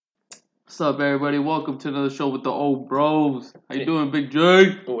What's up, everybody? Welcome to another show with the old bros. How you doing, Big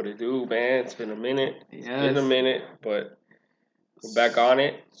J? What it do, man? It's been a minute. Yes. It's been a minute, but we're back on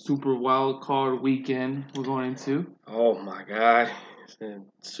it. Super Wildcard weekend we're going into. Oh my god,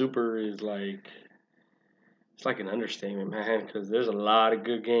 super is like it's like an understatement, man. Because there's a lot of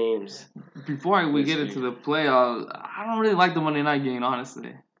good games. Before we This get into the playoffs, I don't really like the Monday night game,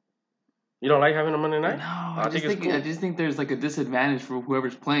 honestly. You don't like having a Monday night? No, I think it's cool. I just think there's like a disadvantage for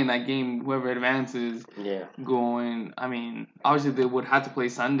whoever's playing that game, whoever advances. Yeah. Going. I mean, obviously they would have to play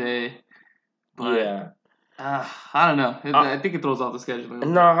Sunday, but Yeah. I don't know. I think it throws off the schedule.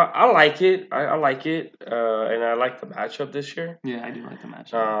 No, I like it. I like it, and I like the matchup this year. Yeah, I do like the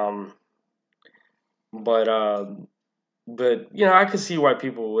matchup. But I could see why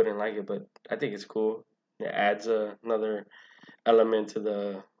people wouldn't like it. But I think it's cool. It adds another element to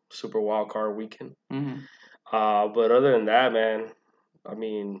the Super Wild Card weekend. Mm-hmm. But other than that, man, I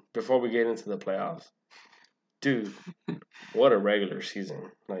mean, before we get into the playoffs, dude, what a regular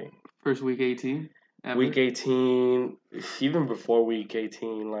season! Like first week 18. Ever. Week 18, even before week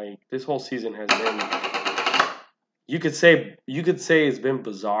 18, like this whole season has been. You could say it's been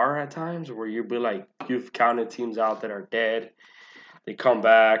bizarre at times, where you'd be like you've counted teams out that are dead, they come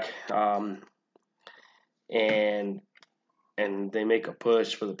back, and they make a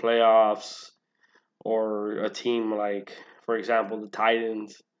push for the playoffs, or a team like, for example, the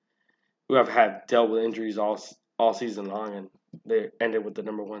Titans, who have had dealt with injuries all season long, and they ended with the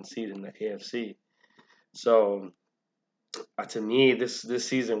number 1 seed in the AFC. So, to me, this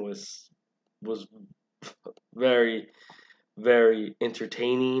season was very, very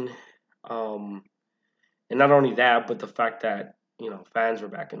entertaining, and not only that, but the fact that fans were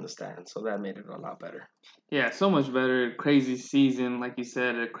back in the stands, so that made it a lot better. Yeah, so much better. Crazy season, like you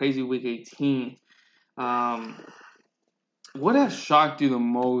said, a crazy week 18. What has shocked you the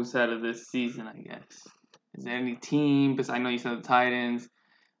most out of this season, I guess? Is there any team, because I know you said the Titans.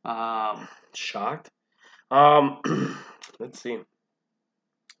 Shocked? Let's see.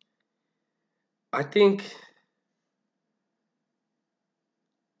 I think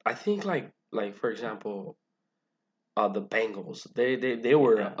like for example, the Bengals. They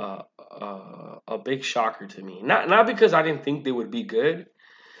were a big shocker to me. Not because I didn't think they would be good,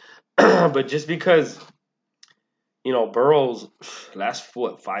 but just because Burrow's last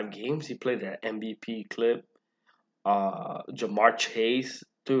 5 games he played at MVP clip. Jamar Chase,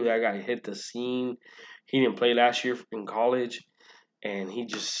 dude, that guy hit the scene. He didn't play last year in college, and he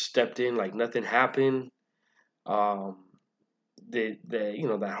just stepped in like nothing happened. That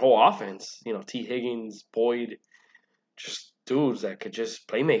whole offense, T. Higgins, Boyd, just dudes that could just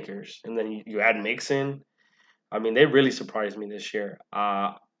playmakers, and then you add Mixon. I mean, they really surprised me this year.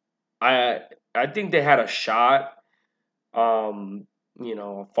 I think they had a shot, a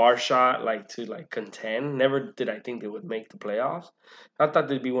far shot, like to like contend. Never did I think they would make the playoffs. I thought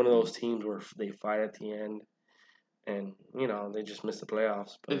they'd be one of those teams where they fight at the end, and they just miss the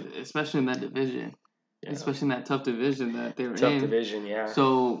playoffs. But especially in that division. Yeah. Especially in that tough division that they were in. Tough division, yeah.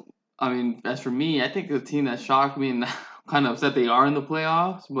 So, I mean, as for me, I think the team that shocked me and kind of upset they are in the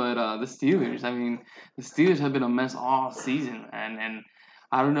playoffs, but the Steelers. I mean, the Steelers have been a mess all season, and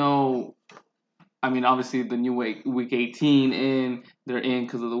I don't know. I mean, obviously the new week 18 in, they're in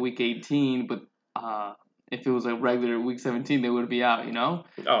because of the week 18, but if it was like regular week 17, they would be out, Oh,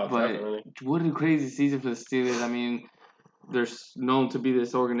 but definitely. What a crazy season for the Steelers. I mean, they're known to be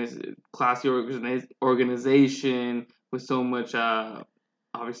this classy organization with so much.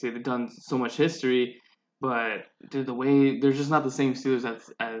 Obviously, they've done so much history, but dude, the way they're just not the same Steelers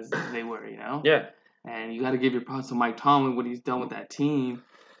as they were, Yeah. And you got to give your props to Mike Tomlin, what he's done with that team.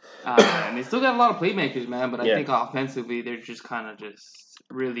 And they still got a lot of playmakers, man. But I think offensively, they're just kind of just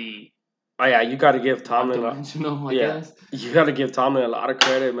really. Oh yeah, you got to give Tomlin. I guess. You got to give Tomlin a lot of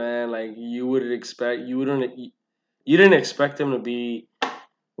credit, man. Like you didn't expect them to be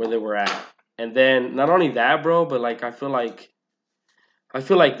where they were at, and then not only that, bro, but like I feel like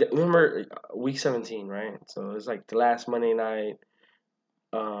remember week 17, right? So it's like the last Monday night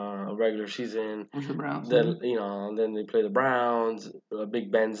regular season. With the Browns. Then they play the Browns.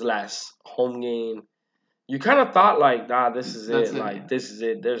 Big Ben's last home game. You kind of thought like, this is it. Like this is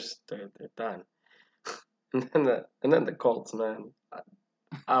it. They're done. and then the Colts, man.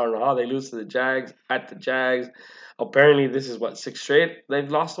 I don't know how they lose to the Jags at the Jags. Apparently, this is 6 straight they've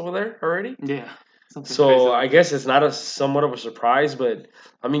lost over there already. Yeah. So I guess it's not somewhat of a surprise, but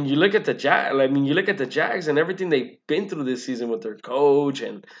I mean, you look at the Jags and everything they've been through this season with their coach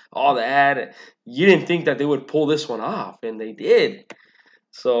and all that. You didn't think that they would pull this one off, and they did.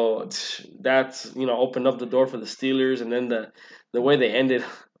 So that's opened up the door for the Steelers, and then the way they ended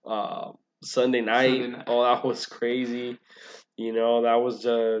Sunday night. Oh, that was crazy. That was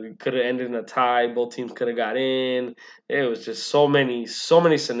could have ended in a tie. Both teams could have got in. It was just so many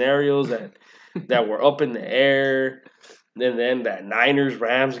scenarios that were up in the air. And then that Niners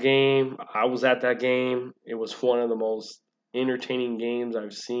Rams game, I was at that game. It was one of the most entertaining games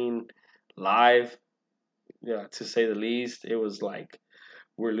I've seen live. Yeah, to say the least. It was like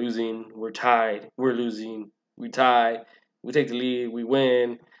we're losing, we're tied, we're losing, we tie, we take the lead, we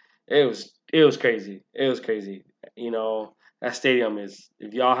win. It was crazy. It was crazy. That stadium is.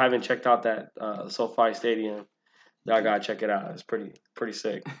 If y'all haven't checked out that SoFi Stadium, y'all gotta check it out. It's pretty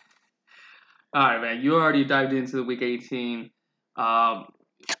sick. All right, man. You already dived into the Week 18.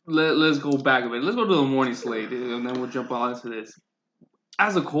 Let's go back a bit. Let's go to the morning slate, and then we'll jump on into this.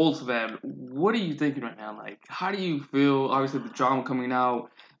 As a Colts fan, what are you thinking right now? Like, how do you feel? Obviously, the drama coming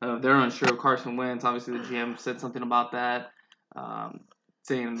out. They're unsure of Carson Wentz. Obviously, the GM said something about that,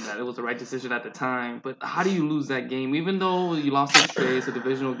 saying that it was the right decision at the time. But how do you lose that game? Even though you lost it straight, it's a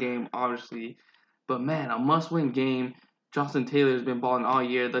divisional game, obviously. But, man, a must-win game. Jonathan Taylor's been balling all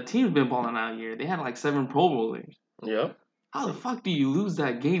year. The team's been balling all year. They had like 7 Pro Bowlers. Yep. How the fuck do you lose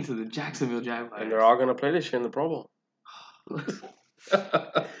that game to the Jacksonville Jaguars? And they're all going to play this year in the Pro Bowl.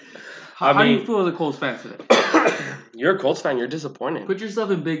 How do you feel as a Colts fan today? You're a Colts fan. You're disappointed. Put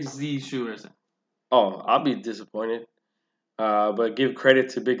yourself in Big Z's shoes. Oh, I'll be disappointed. But give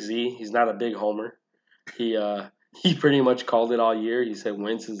credit to Big Z. He's not a big homer. He pretty much called it all year. He said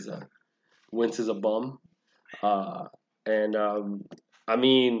Wentz is a bum. I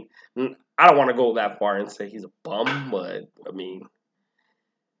mean, I don't want to go that far and say he's a bum, but I mean,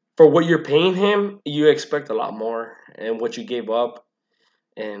 for what you're paying him, you expect a lot more, and what you gave up,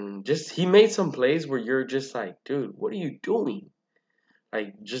 and just he made some plays where you're just like, dude, what are you doing?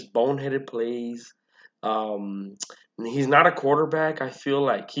 Like just boneheaded plays. He's not a quarterback. I feel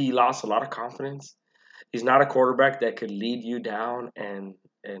like he lost a lot of confidence. He's not a quarterback that could lead you down, and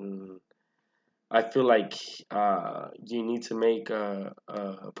I feel like you need to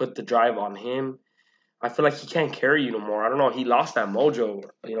put the drive on him. I feel like he can't carry you no more. I don't know. He lost that mojo.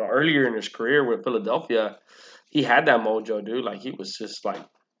 Earlier in his career with Philadelphia, he had that mojo, dude. Like he was just like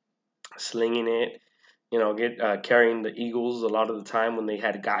slinging it. Carrying the Eagles a lot of the time when they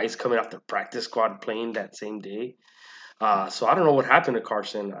had guys coming off the practice squad playing that same day. So I don't know what happened to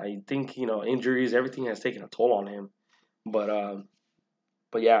Carson. I think injuries, everything has taken a toll on him.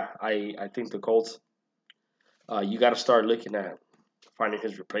 But yeah, I think the Colts. You got to start looking at finding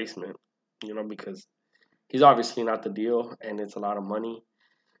his replacement. Because he's obviously not the deal, and it's a lot of money.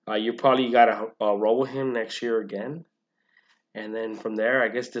 You probably got to roll with him next year again. And then from there, I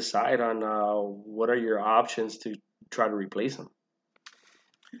guess decide on what are your options to try to replace him.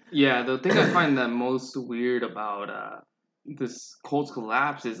 Yeah, the thing I find that most weird about this Colts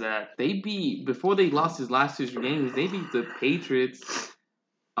collapse is that before they lost his last 2 games, they beat the Patriots,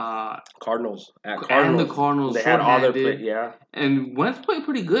 Cardinals, and the Cardinals. They had all their play, yeah. And Wentz played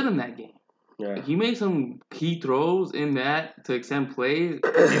pretty good in that game. Yeah. He made some key throws in that to extend plays,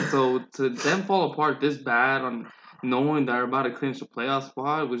 and so to them fall apart this bad on knowing they're about to clinch the playoff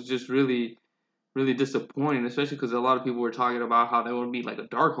spot was just really, really disappointing, especially because a lot of people were talking about how they would be like a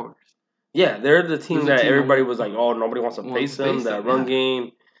dark horse. Yeah, they're the team that everybody was like, oh, nobody wants to face them. That run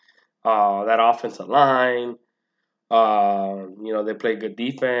game, that offensive line. They play good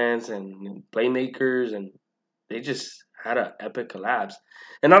defense and playmakers, and they just had an epic collapse.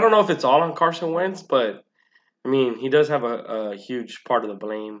 And I don't know if it's all on Carson Wentz, but I mean, he does have a huge part of the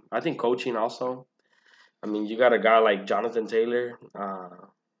blame. I think coaching also. I mean, you got a guy like Jonathan Taylor.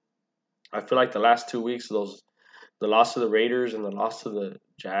 I feel like the last 2 weeks, the loss to the Raiders and the loss to the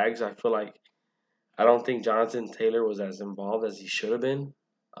Jags, I feel like I don't think Jonathan Taylor was as involved as he should have been,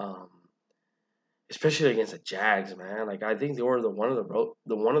 especially against the Jags, man. Like I think they were one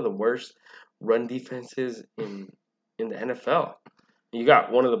of the worst run defenses in the NFL. You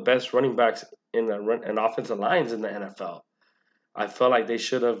got one of the best running backs in the run and offensive lines in the NFL. I felt like they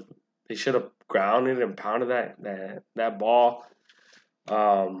should have grounded and pounded that ball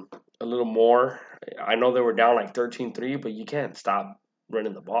a little more. I know they were down like 13-3, but you can't stop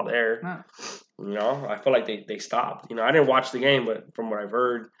running the ball there. No. I feel like they stopped. I didn't watch the game, but from what I've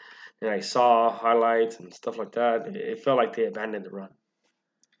heard and I saw highlights and stuff like that, it felt like they abandoned the run.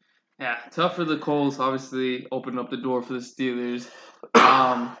 Yeah, tough for the Colts. Obviously, opened up the door for the Steelers.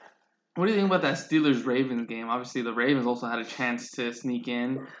 What do you think about that Steelers-Ravens game? Obviously, the Ravens also had a chance to sneak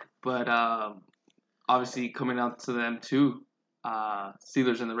in, but obviously coming out to them too,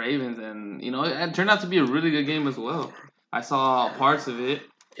 Steelers and the Ravens, and it turned out to be a really good game as well. I saw parts of it.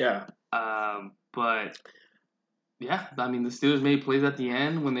 Yeah. But yeah, I mean the Steelers made plays at the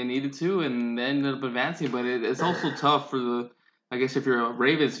end when they needed to, and they ended up advancing. But it's also tough for I guess if you're a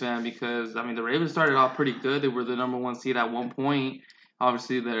Ravens fan, because I mean the Ravens started off pretty good. They were the number one seed at one point.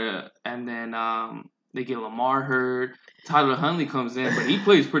 Obviously, and then they get Lamar hurt. Tyler Huntley comes in, but he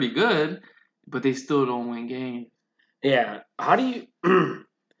plays pretty good. But they still don't win games. Yeah. How do you?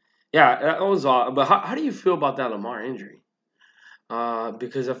 Yeah, that was odd. But how do you feel about that Lamar injury?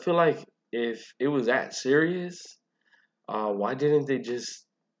 Because I feel like if it was that serious, why didn't they just,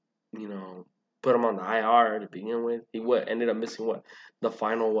 you know, put him on the IR to begin with? He ended up missing the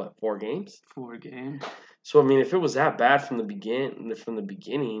final 4 games? 4 games. So I mean, if it was that bad from the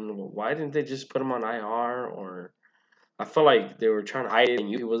beginning, well, why didn't they just put him on IR? Or I felt like they were trying to hide it and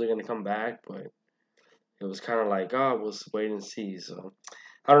knew he wasn't going to come back, but it was kind of like, oh, we'll wait and see. So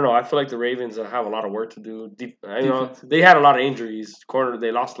I don't know. I feel like the Ravens have a lot of work to do. They had a lot of injuries.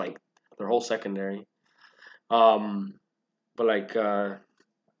 They lost like their whole secondary. Um, but like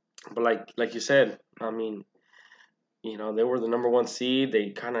you said, I mean, they were the number one seed. They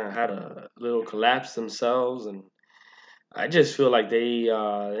kind of had a little collapse themselves, and I just feel like they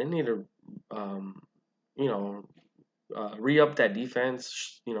need to, you know, re-up that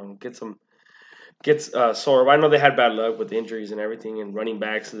defense. Sore. I know they had bad luck with injuries and everything, and running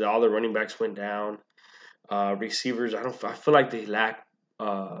backs. All the running backs went down. Receivers, I feel like they lack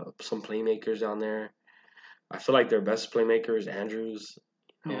some playmakers down there. I feel like their best playmaker is Andrews.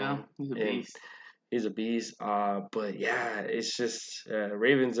 Yeah, he's a beast. He's a beast. But yeah, it's just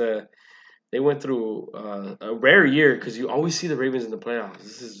Ravens. They went through a rare year because you always see the Ravens in the playoffs.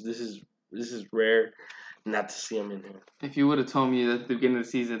 This is rare not to see them in here. If you would have told me at the beginning of the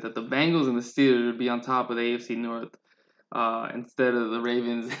season that the Bengals and the Steelers would be on top of the AFC North instead of the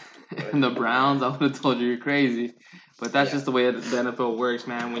Ravens and the Browns, I would have told you you're crazy. But that's just the way the NFL works,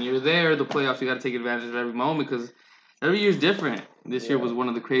 man. When you're there, the playoffs, you got to take advantage of every moment because every year's different. This year was one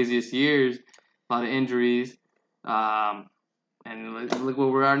of the craziest years. A lot of injuries. And look where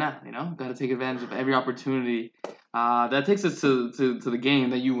we are now, Got to take advantage of every opportunity. That takes us to the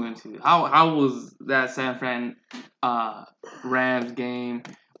game that you went to. How was that San Fran Rams game?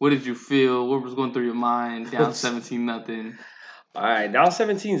 What did you feel? What was going through your mind? Down 17-0. All right, down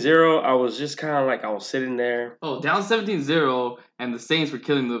 17-0. I was just kind of like I was sitting there. Oh, down 17-0, and the Saints were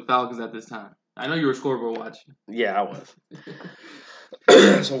killing the Falcons at this time. I know you were scoreboard watching. Yeah, I was.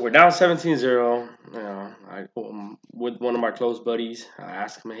 So we're down 17-0. With one of my close buddies, I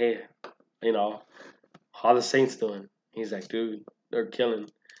asked him, hey, how the Saints doing? He's like, dude, they're killing.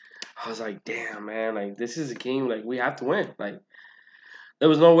 I was like, damn, man, like this is a game like we have to win. Like there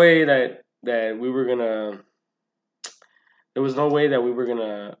was no way that we were gonna. There was no way that we were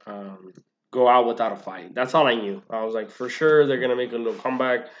gonna go out without a fight. That's all I knew. I was like, for sure they're gonna make a little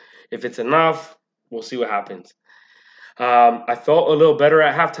comeback. If it's enough, we'll see what happens. I felt a little better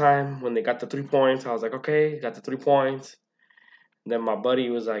at halftime when they got the 3 points. I was like, okay, got the 3 points. And then my buddy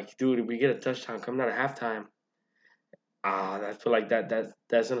was like, dude, if we get a touchdown coming out of halftime, I feel like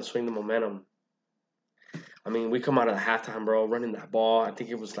that's gonna swing the momentum. I mean, we come out of the halftime, bro, running that ball. I think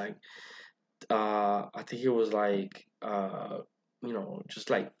it was like, just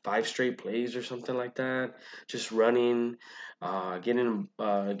like 5 straight plays or something like that. Just running, getting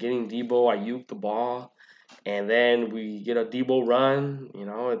Debo Ayuk the ball. And then we get a Debo run.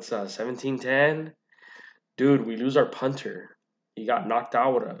 It's 17-10. Dude, we lose our punter. He got knocked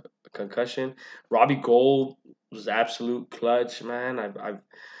out with a concussion. Robbie Gould was absolute clutch, man.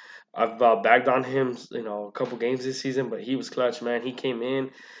 I've bagged on him, a couple games this season, but he was clutch, man. He came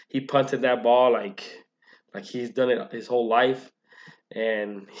in, he punted that ball like he's done it his whole life,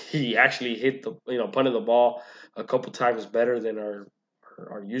 and he actually punted the ball a couple times better than our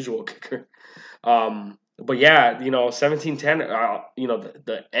usual kicker. But yeah, 17-10,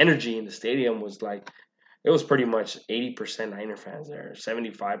 the energy in the stadium was like, it was pretty much 80% Niner fans there,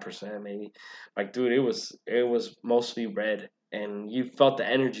 75% maybe. Like, dude, it was mostly red, and you felt the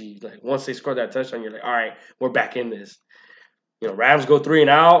energy. Like once they scored that touchdown, you're like, all right, we're back in this. Rams go 3 and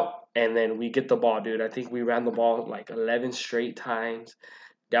out, and then we get the ball, dude. I think we ran the ball like 11 straight times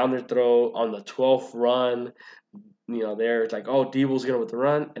down their throat on the 12th run. They're like, oh, Debo's going with the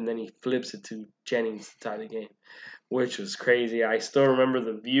run, and then he flips it to Jennings to tie the game, which was crazy. I still remember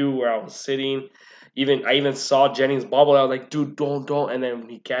the view where I was sitting. I even saw Jennings bobble. I was like, dude, don't. And then when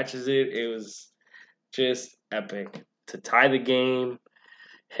he catches it, it was just epic to tie the game,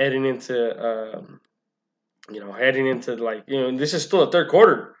 heading into this is still a third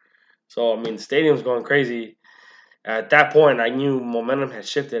quarter. So, I mean, the stadium's going crazy. At that point, I knew momentum had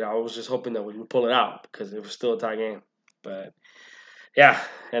shifted. I was just hoping that we would pull it out because it was still a tie game. But, yeah.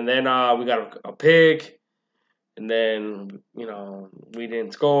 And then we got a pick. And then, we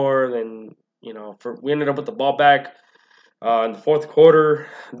didn't score. Then, we ended up with the ball back in the fourth quarter.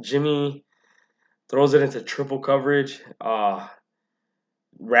 Jimmy throws it into triple coverage.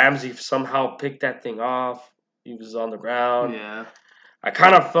 Ramsey somehow picked that thing off. He was on the ground. Yeah. I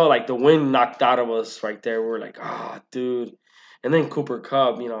kind of felt like the wind knocked out of us right there. We were like, dude. And then Cooper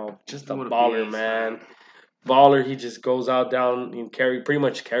Kupp, just a baller, man. Baller, he just goes out down and pretty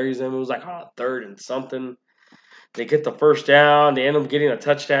much carries them. It was like third and something. They get the first down. They end up getting a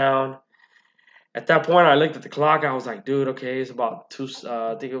touchdown. At that point, I looked at the clock. I was like, dude, okay, it's about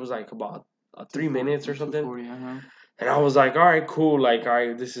I think it was like about 3 minutes or something. 2:40, And I was like, all right, cool. Like, all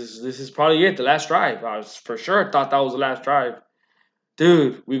right, this is probably it, the last drive. I was for sure thought that was the last drive.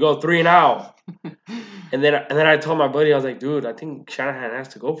 Dude, we go 3 and out. and then I told my buddy, I was like, dude, I think Shanahan has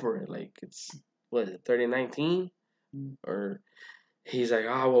to go for it. Like, it's, 30-19? Or he's like,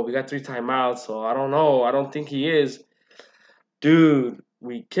 well, we got 3 timeouts, so I don't know. I don't think he is. Dude,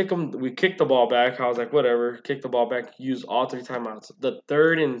 we kicked the ball back. I was like, whatever, kick the ball back, use all 3 timeouts. The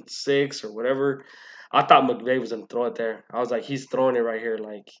 3rd and 6 or whatever, I thought McVay was going to throw it there. I was like, he's throwing it right here.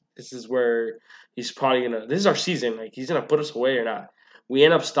 Like, this is where he's probably going to – this is our season. Like, he's going to put us away or not. We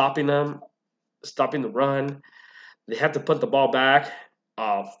end up stopping them, stopping the run. They had to put the ball back.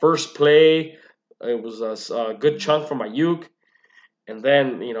 First play, it was a good chunk from Ayuk. And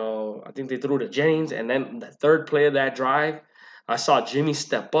then, I think they threw to Jennings. And then the third play of that drive, I saw Jimmy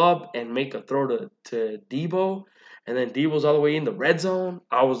step up and make a throw to Debo. And then Debo's all the way in the red zone.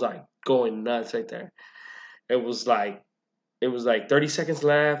 I was like going nuts right there. It was like 30 seconds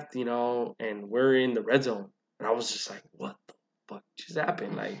left, and we're in the red zone. And I was just like, what the fuck just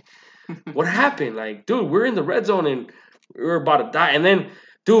happened? Like, what happened? Like, dude, we're in the red zone and we're about to die. And then,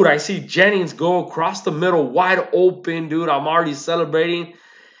 dude, I see Jennings go across the middle, wide open, dude. I'm already celebrating.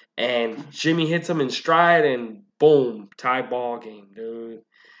 And Jimmy hits him in stride and boom, tie ball game, dude.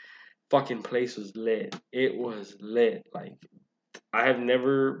 Fucking place was lit. It was lit. Like, I have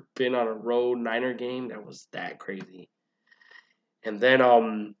never been on a road Niner game that was that crazy. And then,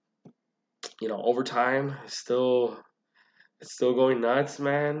 overtime, it's still going nuts,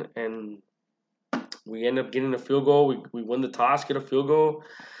 man. And we end up getting a field goal. We win the toss, get a field goal.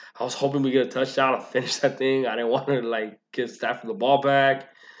 I was hoping we get a touchdown to finish that thing. I didn't want to give Stafford the ball back.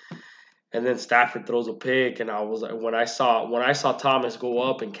 And then Stafford throws a pick, and I was like, when I saw Thomas go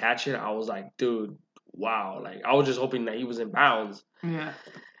up and catch it, I was like, dude, wow! Like, I was just hoping that he was in bounds. Yeah.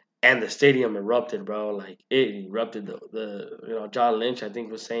 And the stadium erupted, bro. Like, it erupted. The John Lynch, I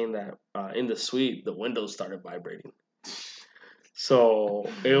think, was saying that in the suite the windows started vibrating. So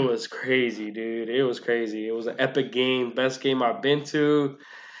it was crazy, dude. It was crazy. It was an epic game, best game I've been to.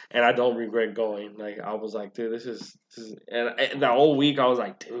 And I don't regret going. Like, I was like, dude, this is and the whole week I was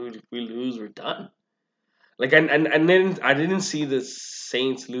like, dude, if we lose, we're done. Like, and then I didn't see the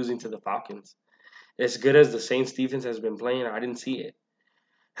Saints losing to the Falcons. As good as the Saints defense has been playing, I didn't see it.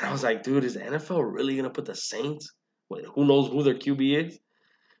 And I was like, dude, is the NFL really gonna put the Saints? Who knows who their QB is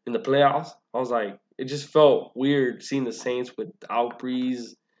in the playoffs? I was like, it just felt weird seeing the Saints without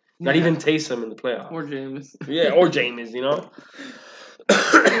Breeze, not even Taysom in the playoffs. Or Jameis. Yeah, or Jameis,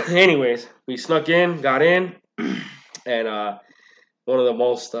 Anyways, we snuck in, got in, and one of the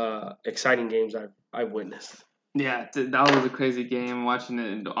most exciting games I've witnessed. Yeah, that was a crazy game. Watching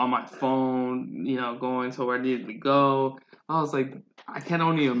it on my phone, going to where I needed to go. I was like, I can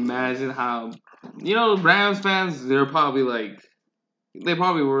only imagine how, Rams fans, they probably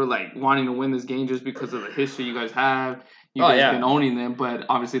were wanting to win this game just because of the history you guys have. You guys been owning them, but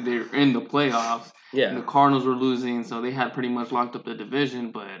obviously they're in the playoffs. Yeah. And the Cardinals were losing, so they had pretty much locked up the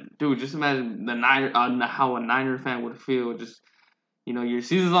division. But dude, just imagine how a Niner fan would feel. Just your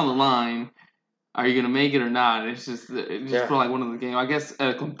season's on the line. Are you gonna make it or not? It just felt like one of the games. I guess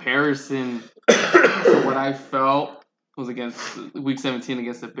a comparison to what I felt was against Week 17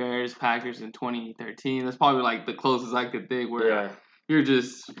 against the Bears, Packers in 2013. That's probably the closest I could think. Where you're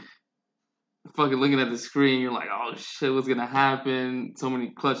just fucking looking at the screen, you're like, oh shit, what's gonna happen? So many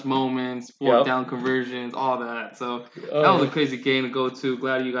clutch moments, fourth down conversions, all that. So that was a crazy game to go to.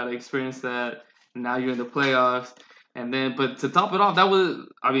 Glad you got to experience that. And now you're in the playoffs. And then, but to top it off,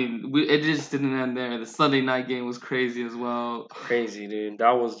 it just didn't end there. The Sunday night game was crazy as well. Crazy, dude.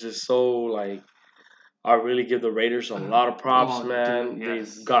 That was just so, I really give the Raiders a lot of props, man. Dude,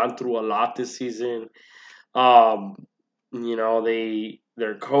 yes. They've gone through a lot this season.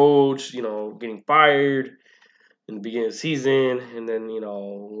 Their coach, getting fired in the beginning of the season, and then,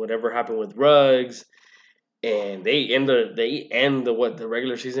 whatever happened with Ruggs. And they end the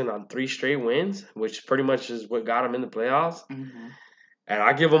regular season on 3 straight wins, which pretty much is what got them in the playoffs. Mm-hmm. And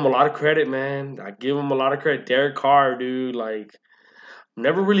I give him a lot of credit, man. I give him a lot of credit. Derek Carr, dude, like,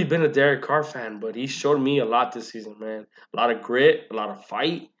 never really been a Derek Carr fan, but he showed me a lot this season, man. A lot of grit, a lot of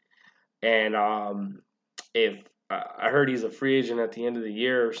fight, and if I heard he's a free agent at the end of the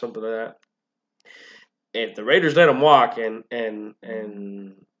year or something like that. If the Raiders let him walk and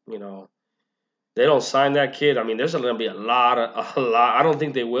you know they don't sign that kid, I mean, there's gonna be a lot. I don't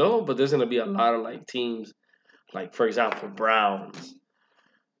think they will, but there's gonna be a lot of like teams, like for example, Browns.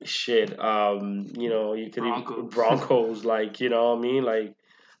 Shit, you could even Broncos. Broncos, like what I mean, like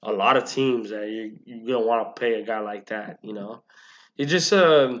a lot of teams that you don't want to pay a guy like that. He's just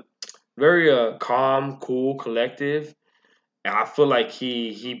very calm, cool, collective. And I feel like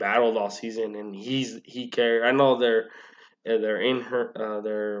he battled all season and he carried. I know they're in her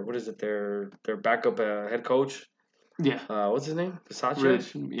their what is it their backup head coach. Yeah. What's his name? Versace?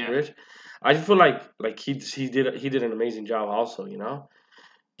 Rich. Yeah. Rich. I feel like he did an amazing job also.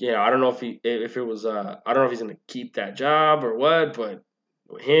 Yeah, I don't know if it was I don't know if he's gonna keep that job or what, but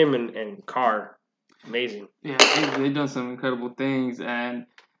him and Carr, amazing. Yeah, they've done some incredible things, and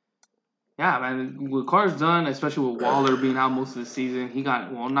yeah, man, what Carr's done, especially with Waller being out most of the season,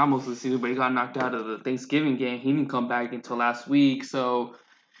 not most of the season, but he got knocked out of the Thanksgiving game. He didn't come back until last week, so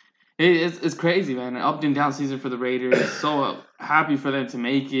it's crazy, man. An up and down season for the Raiders. So happy for them to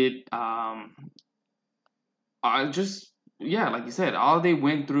make it. Like you said, all they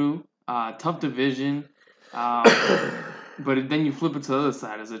went through, tough division. But then you flip it to the other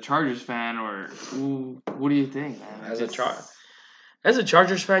side as a Chargers fan, what do you think, man? As a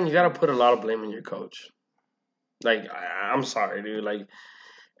Chargers fan, you got to put a lot of blame on your coach. Like, I'm sorry, dude. Like,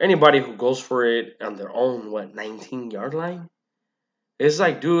 anybody who goes for it on their own, 19-yard line? It's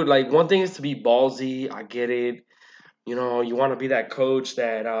like, dude, like, one thing is to be ballsy. I get it. You want to be that coach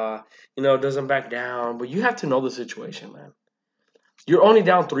that, doesn't back down. But you have to know the situation, man. You're only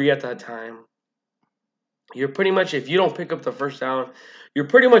down 3 at that time. You're pretty much, if you don't pick up the first down, you're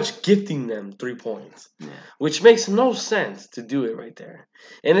pretty much gifting them 3 points, which makes no sense to do it right there.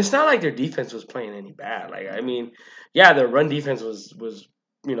 And it's not like their defense was playing any bad. Like, I mean, yeah, their run defense was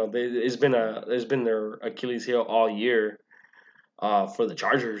it's been their Achilles heel all year for the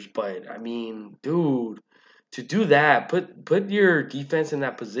Chargers. But I mean, dude, to do that, put your defense in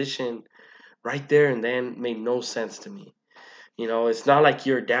that position right there and then made no sense to me. It's not like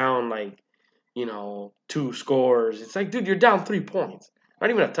you're down like 2 scores. It's like, dude, you're down 3 points, not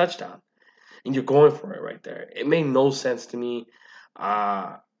even a touchdown, and you're going for it right there. It made no sense to me.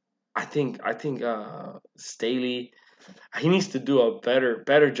 I think Staley, he needs to do a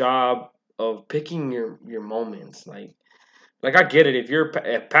better job of picking your moments. Like I get it. If you're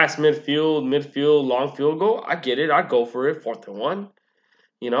past midfield, long field goal, I get it. I'd go for it. 4th and 1.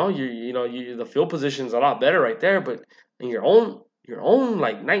 The field position's a lot better right there. But in your own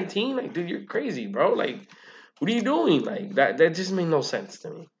like 19, like, dude, you're crazy, bro. Like, what are you doing? Like, that just made no sense to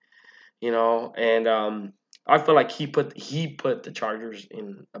me. And I feel like he put the Chargers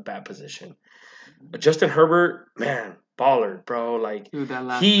in a bad position. But Justin Herbert, man, baller, bro. Like, dude, that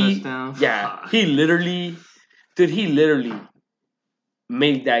last touchdown. Yeah, he literally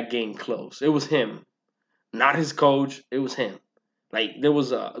made that game close. It was him, not his coach. It was him. Like, there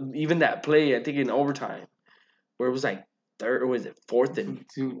was even that play, I think, in overtime, where it was like third, or was it fourth and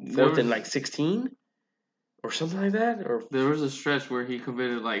 16 or something like that? Or there was a stretch where he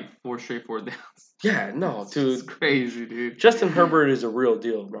committed like 4 straight 4th downs. Yeah, no, dude, it's crazy, dude. Justin Herbert is a real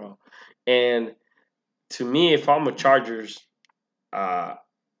deal, bro. And to me, if I'm a Chargers, I'm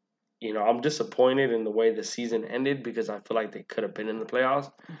disappointed in the way the season ended because I feel like they could have been in the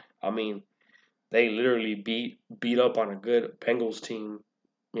playoffs. I mean, they literally beat up on a good Bengals team,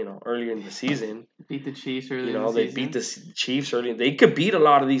 earlier in the season. Beat the Chiefs early in the season. They beat the Chiefs early. They could beat a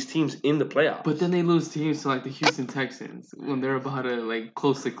lot of these teams in the playoffs. But then they lose teams to like the Houston Texans when they're about to like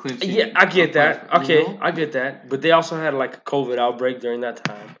close to clinching. Yeah, I get that. Okay, I get that. But they also had like a COVID outbreak during that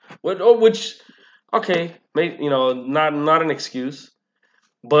time. Which okay, not an excuse.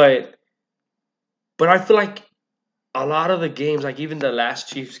 But I feel like a lot of the games, like even the last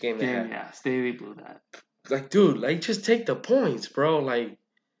Chiefs game Staley blew that. Like, dude, like, just take the points, bro.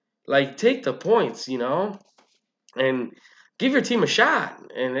 Like take the points, and give your team a shot.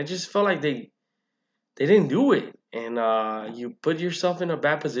 And I just felt like they didn't do it, and you put yourself in a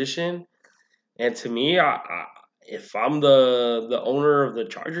bad position. And to me, if I'm the owner of the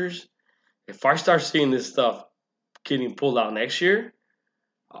Chargers, if I start seeing this stuff getting pulled out next year,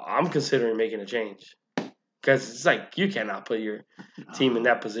 I'm considering making a change. Because it's like, you cannot put your team in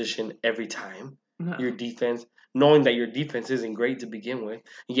that position every time. your defense, knowing that your defense isn't great to begin with,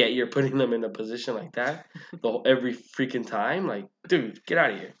 yet you're putting them in a position like that every freaking time. Like, dude, get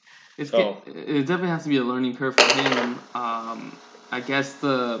out of here. It definitely has to be a learning curve for him. I guess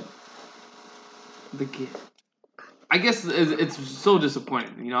it's so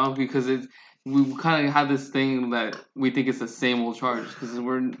disappointing, because we kind of have this thing that we think it's the same old Chargers because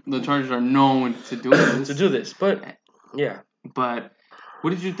the Chargers are known to do this. But yeah. But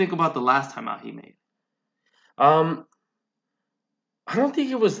what did you think about the last time out he made? I don't think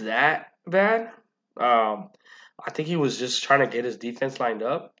it was that bad. I think he was just trying to get his defense lined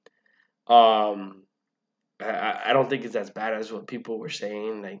up. I don't think it's as bad as what people were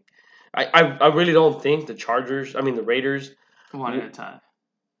saying. Like, I really don't think the Raiders wanted a tie.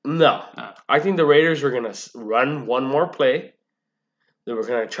 No. I think the Raiders were going to run one more play. They were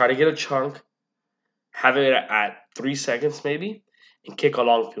going to try to get a chunk, have it at 3 seconds maybe, and kick a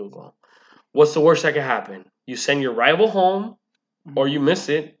long field goal. What's the worst that can happen? You send your rival home, or you miss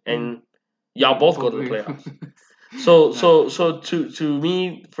it, and y'all both go to the playoffs. So to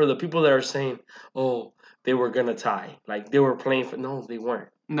me, for the people that are saying, oh, they were going to tie, like they were playing for, no, they weren't.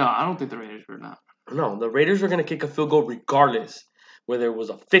 No, I don't think the Raiders were not. No, the Raiders were going to kick a field goal regardless. Whether it was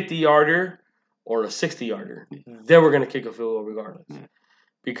a 50-yarder or a 60-yarder, they were going to kick a field goal regardless. Yeah.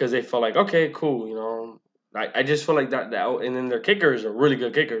 Because they felt like, okay, cool, I just feel like that, and then their kickers are really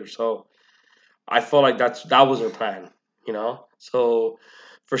good kickers. So I feel like that was their plan, So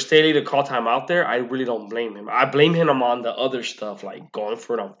for Staley to call time out there, I really don't blame him. I blame him on the other stuff, like going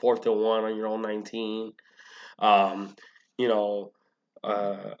for it on 4th and 1 on your own 19.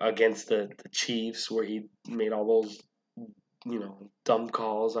 Against the Chiefs where he made all those dumb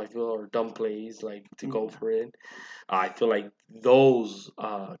calls, I feel, or dumb plays, like to go for it. I feel like those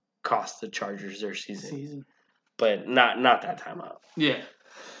cost the Chargers their season. But not that time out. Yeah.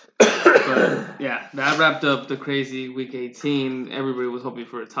 But, yeah, that wrapped up the crazy Week 18. Everybody was hoping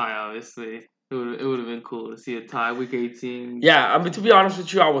for a tie, obviously. It would have been cool to see a tie Week 18. Yeah, to be honest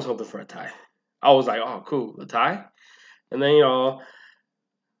with you, I was hoping for a tie. I was like, oh, cool, a tie? And then,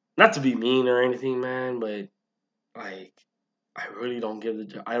 not to be mean or anything, man, but, like, I really don't give the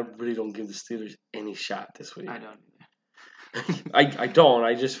Steelers any shot this week. I don't. I don't.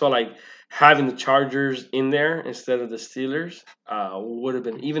 I just felt like having the Chargers in there instead of the Steelers would have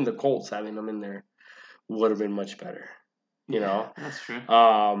been, even the Colts having them in there would have been much better. That's true.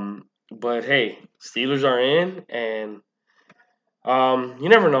 But hey, Steelers are in, and you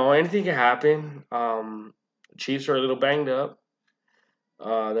never know. Anything can happen. Chiefs are a little banged up.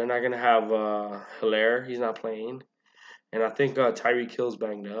 They're not gonna have Hilaire. He's not playing. And I think Tyreek Hill's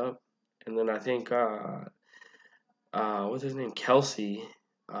banged up. And then I think, what's his name? Kelsey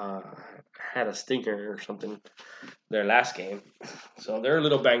had a stinker or something their last game. So they're a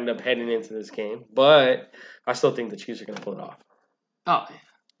little banged up heading into this game. But I still think the Chiefs are going to pull it off. Oh,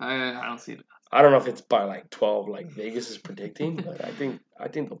 yeah. I don't see it. I don't know if it's by like 12 like Vegas is predicting, but I think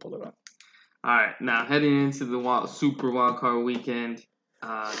they'll pull it off. All right. Now, heading into the Super Wildcard weekend,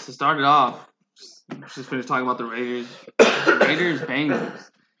 to start it off, just finished talking about the Raiders.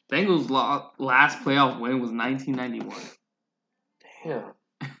 Bengals. Bengals' last playoff win was 1991. Damn.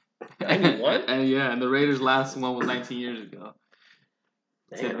 91? and the Raiders' last one was 19 years ago.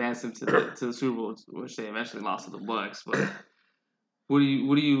 Damn. To advance into the Super Bowl, which they eventually lost to the Bucs. But what do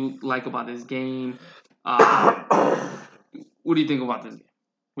you like about this game? What do you think about this game?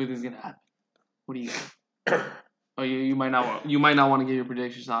 What do you think is gonna happen? What do you think? Oh, you might not want to give your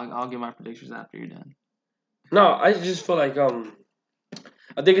predictions. I'll give my predictions after you're done. No, I just feel like I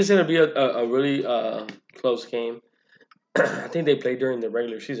think it's gonna be a really close game. I think they played during the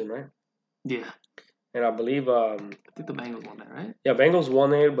regular season, right? Yeah. And I believe I think the Bengals won that, right? Yeah, Bengals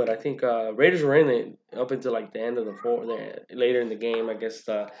won it, but I think Raiders were in it up until like the end of the fourth. Later in the game, I guess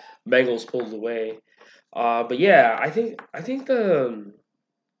the Bengals pulled away. But yeah, I think the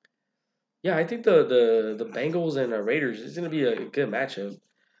Bengals and the Raiders is going to be a good matchup.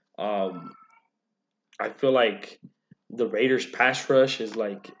 I feel like the Raiders pass rush is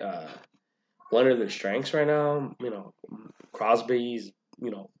like one of their strengths right now. Crosby's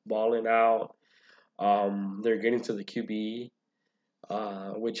balling out. They're getting to the QB,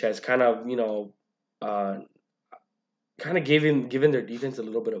 which has kind of given their defense a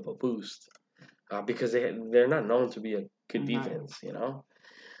little bit of a boost because they're not known to be a good defense,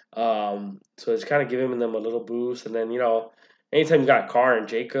 So it's kind of giving them a little boost, and then anytime you got Carr and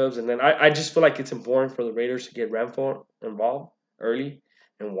Jacobs, and then I just feel like it's important for the Raiders to get Renfro involved early,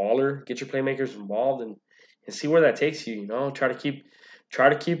 and Waller, get your playmakers involved, and see where that takes you. Try to keep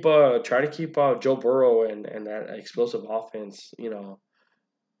Joe Burrow and that explosive offense,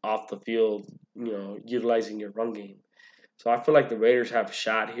 off the field, utilizing your run game. So I feel like the Raiders have a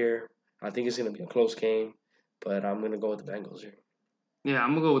shot here. I think it's going to be a close game, but I'm going to go with the Bengals here. Yeah,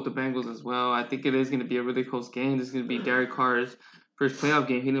 I'm going to go with the Bengals as well. I think it is going to be a really close game. This is going to be Derek Carr's first playoff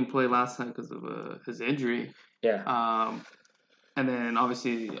game. He didn't play last time because of his injury. Yeah. And then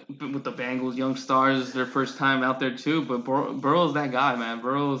obviously with the Bengals, young stars, it's their first time out there too. But Burrow's that guy, man.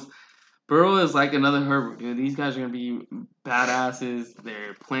 Burrow is like another Herbert. Dude. These guys are gonna be badasses.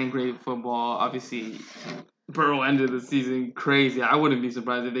 They're playing great football. Obviously, Burrow ended the season crazy. I wouldn't be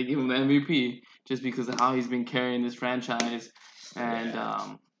surprised if they give him the MVP just because of how he's been carrying this franchise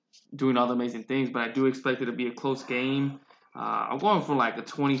and doing all the amazing things. But I do expect it to be a close game. I'm going for like a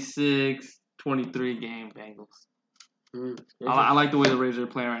 26-23 game, Bengals. I like the way the Raiders are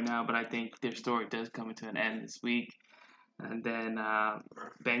playing right now, but I think their story does come to an end this week. And then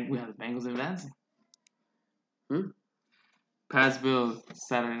we have the Bengals advancing. Pats Bills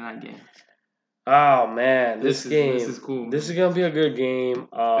Saturday night game. Oh man, this is cool. This is gonna be a good game.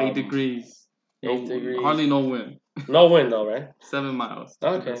 8 degrees. 8 degrees. Hardly no wind. No wind though, right? 7 miles.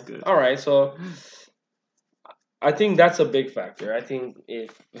 Okay. That's good. All right, so I think that's a big factor. I think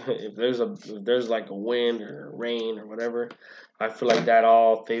if there's like a wind or rain or whatever, I feel like that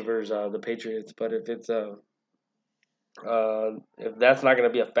all favors the Patriots. But if it's if that's not going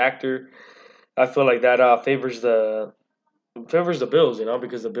to be a factor, I feel like that favors the Bills.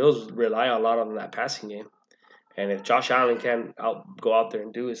 Because the Bills rely a lot on that passing game, and if Josh Allen can go out there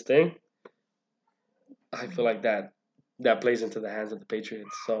and do his thing, I feel like that plays into the hands of the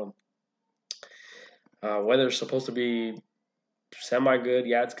Patriots. So. Weather's supposed to be semi-good.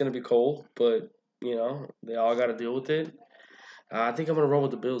 Yeah, it's going to be cold, but, they all got to deal with it. I think I'm going to roll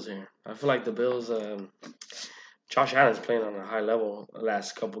with the Bills here. I feel like the Bills, Josh Allen's playing on a high level the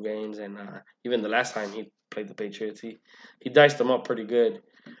last couple games, and even the last time he played the Patriots, he diced them up pretty good.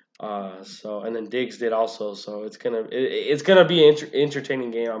 And then Diggs did also. So it's gonna be an entertaining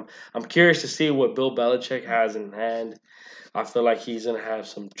game. I'm curious to see what Bill Belichick has in hand. I feel like he's gonna have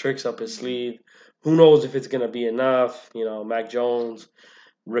some tricks up his sleeve. Who knows if it's gonna be enough? Mac Jones,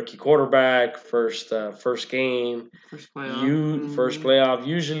 rookie quarterback, first game, first playoff. First playoff.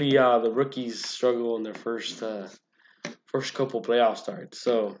 Usually, the rookies struggle in their first couple playoff starts.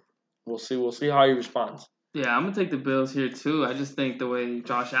 So we'll see how he responds. Yeah, I'm gonna take the Bills here too. I just think the way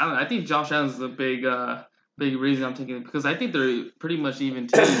Josh Allen. I think Josh Allen's the big reason I'm taking it because I think they're pretty much even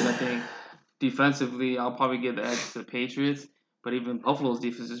teams. I think defensively, I'll probably give the edge to the Patriots. But even Buffalo's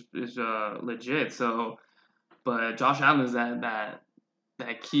defense is legit. So, but Josh Allen is that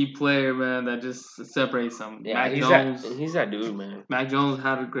key player, man, that just separates them. Yeah, he's that dude, man. Mac Jones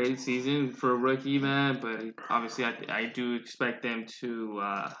had a great season for a rookie, man. But obviously, I do expect them to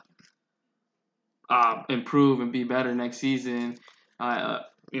improve and be better next season.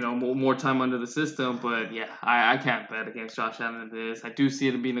 More time under the system. But yeah, I can't bet against Josh Allen in this. I do see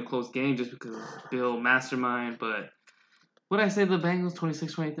it being a close game just because Bill mastermind, but. What did I say the Bengals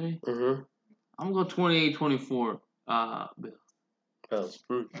 26-23? Mm-hmm. I'm going to go 28-24 Bills.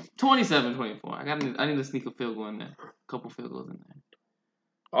 27-24. I need to sneak a field goal in there. A couple field goals in there.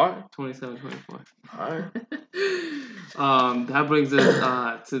 All right. 27-24. All right. That brings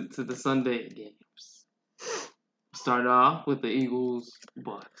us to the Sunday games. Start off with the Eagles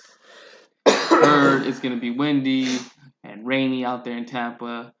Bucks. Third, it's going to be windy and rainy out there in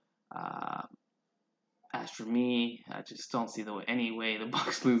Tampa. As for me, I just don't see any way the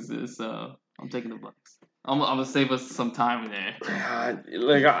Bucks lose this, so I'm taking the Bucks. I'm gonna save us some time there.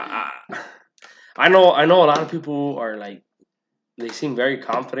 I know a lot of people are like, they seem very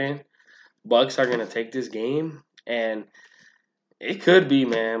confident Bucks are gonna take this game, and it could be,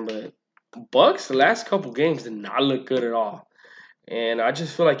 man. But Bucks the last couple games did not look good at all, and I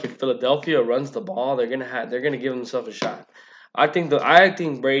just feel like if Philadelphia runs the ball, they're gonna give themselves a shot. I think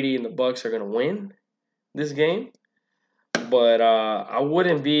Brady and the Bucks are gonna win this game, but I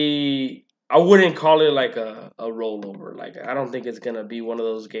wouldn't call it like a rollover. Like, I don't think it's gonna be one of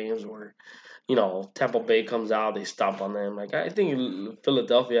those games where Tampa Bay comes out, they stomp on them. Like, I think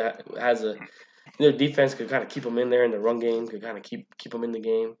Philadelphia has their defense could kind of keep them in there, and the run game could kind of keep them in the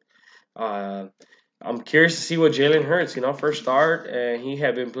game. I'm curious to see what Jalen Hurts, first start, and he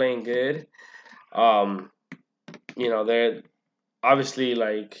had been playing good. They're obviously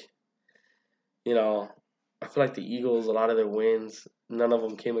like, I feel like the Eagles, a lot of their wins, none of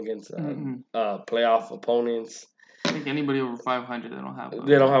them came against playoff opponents. I think anybody over 500, they don't have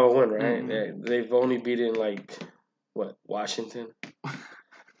a win, right? Mm-hmm. They've only beaten, like, Washington?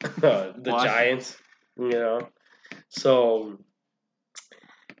 The Giants, So,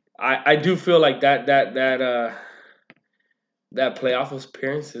 I do feel like that that playoff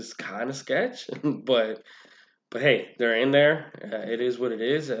appearance is kind of sketch, but hey, they're in there. It is what it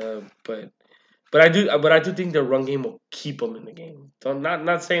is. But I do think their run game will keep them in the game. So I'm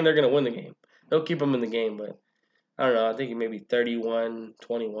not saying they're gonna win the game. They'll keep them in the game, but I don't know. I think maybe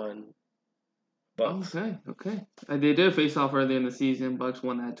 31-21 Bucks. Okay. They did face off earlier in the season. Bucks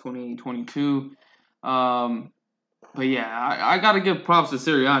won that 28-22. But yeah, I gotta give props to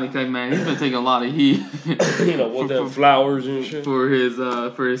Sirianni, cause man, he's been taking a lot of heat. With the flowers and shit for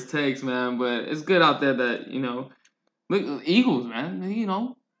his takes, man. But it's good out there that look, Eagles, man.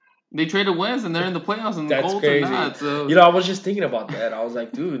 They traded Wentz and they're in the playoffs, and the That's Colts crazy. are not. So I was just thinking about that. I was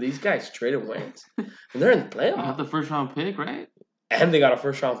like, dude, these guys traded Wentz, and they're in the playoffs. They got the first round pick, right? And they got a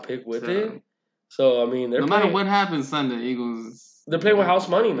first round pick with it. So I mean, no matter what happens Sunday, Eagles. They're playing with house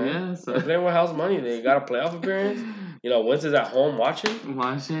money, man. Yeah, so. They're playing with house money. They got a playoff appearance. Wentz is at home watching.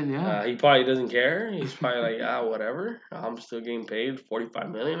 Yeah. He probably doesn't care. He's probably like, whatever. I'm still getting paid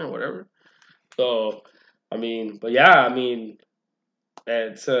 $45 million or whatever. So, I mean, but yeah, I mean,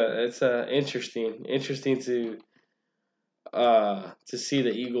 it's interesting to see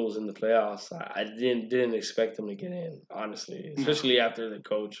the Eagles in the playoffs. I didn't expect them to get in, honestly, especially after the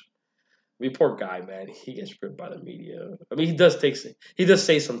coach. I mean, poor guy, man. He gets ripped by the media. I mean, he does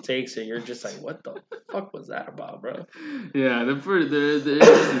say some takes, and you're just like, what the fuck was that about, bro? Yeah, they're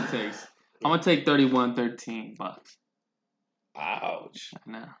interesting takes. I'm gonna take 31-13 Bucks. Ouch.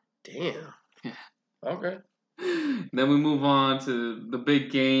 No. Damn. Yeah. Okay. Then we move on to the big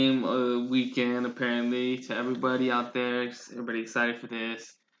game of the weekend, apparently, to everybody out there. Everybody excited for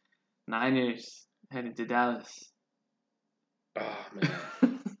this. Niners headed to Dallas. Oh, man.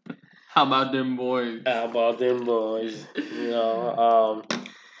 How about them boys?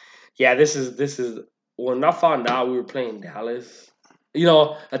 Yeah, this is when I found out we were playing Dallas.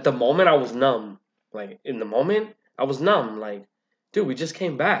 At the moment I was numb. Like in the moment I was numb. Like, dude, we just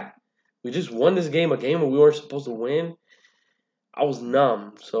came back. We just won this game, a game we weren't supposed to win. I was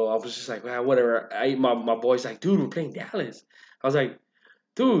numb, so I was just like, man, whatever. My boy's like, dude, we're playing Dallas. I was like,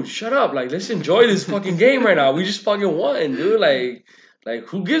 dude, shut up. Like, let's enjoy this fucking game right now. We just fucking won, dude. Like,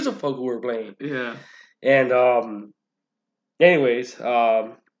 who gives a fuck who we're playing? Yeah. And anyways,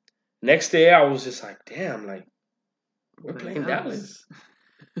 next day I was just like, damn, like we're playing Dallas.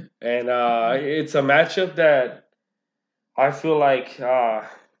 And it's a matchup that I feel like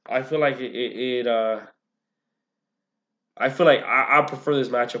I feel like I prefer this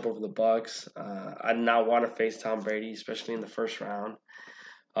matchup over the Bucks. I did not want to face Tom Brady, especially in the first round.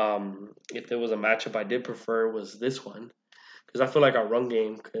 If there was a matchup I did prefer, it was this one, because I feel like our run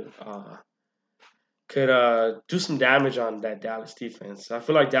game could do some damage on that Dallas defense. I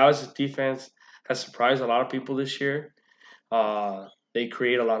feel like Dallas' defense has surprised a lot of people this year. They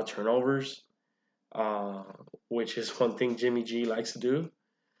create a lot of turnovers, which is one thing Jimmy G likes to do,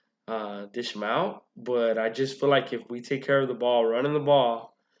 dish them out. But I just feel like if we take care of the ball, running the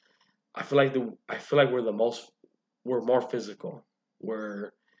ball, I feel like we're more physical.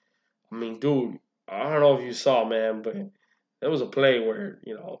 Dude, I don't know if you saw, man, but there was a play where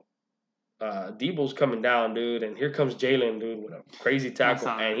Debo's coming down, dude, and here comes Jalen, dude, with a crazy tackle,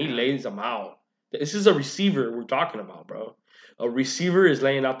 and he lays him out. This is a receiver we're talking about, bro. A receiver is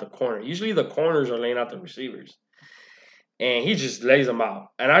laying out the corner. Usually the corners are laying out the receivers. And he just lays them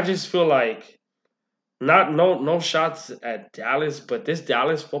out. And I just feel like no shots at Dallas, but this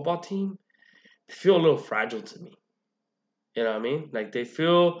Dallas football team, they feel a little fragile to me. You know what I mean? Like they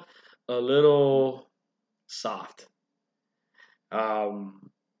feel a little soft.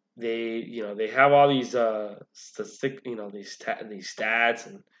 They have all these these stats,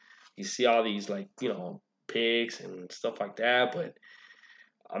 and you see all these picks and stuff like that, but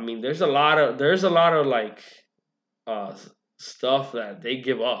I mean there's a lot of like stuff that they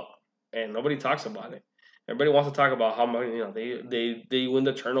give up and nobody talks about it. Everybody wants to talk about how much they win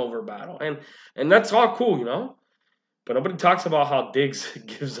the turnover battle, and that's all cool. But nobody talks about how Diggs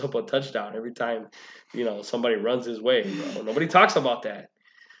gives up a touchdown every time somebody runs his way, bro. Nobody talks about that.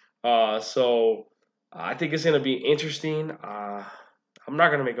 So I think it's gonna be interesting. I'm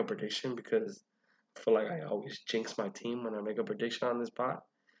not gonna make a prediction because I feel like I always jinx my team when I make a prediction on this pod.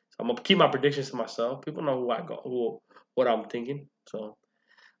 So I'm gonna keep my predictions to myself. People know what I'm thinking. So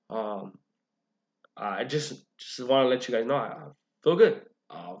I just want to let you guys know I feel good.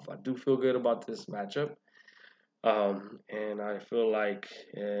 I do feel good about this matchup. And I feel like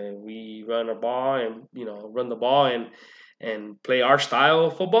we run the ball and play our style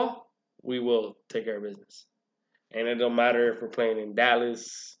of football, we will take care of business. And it don't matter if we're playing in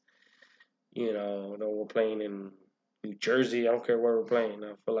Dallas, or we're playing in New Jersey. I don't care where we're playing.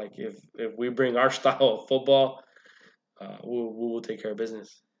 I feel like if we bring our style of football, we will take care of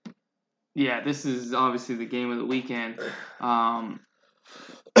business. Yeah, this is obviously the game of the weekend. To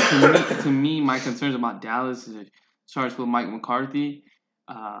me, my concerns about Dallas starts with Mike McCarthy.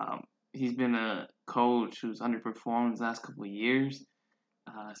 He's been a coach who's underperformed the last couple of years,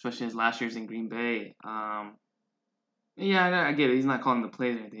 especially his last years in Green Bay. Yeah, I get it. He's not calling the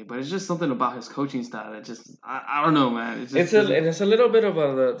plays or anything, but it's just something about his coaching style that just I don't know, man. It's a little bit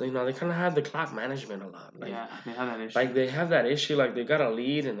of they kind of have the clock management a lot. Like, yeah, they have that issue. Like they have that issue. Like they got a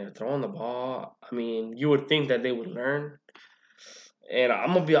lead and they're throwing the ball. I mean, you would think that they would learn. And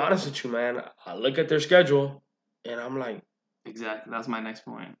I'm gonna be honest with you, man. I look at their schedule, and I'm like, exactly. That's my next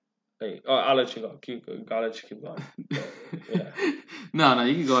point. Hey, I'll let you go. I'll let you keep going. Yeah. No,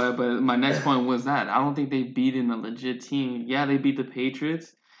 you can go ahead. But my next point was that I don't think they beaten a legit team. Yeah, they beat the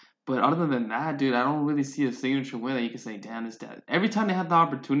Patriots, but other than that, dude, I don't really see a signature win that you can say, damn, this that. Every time they had the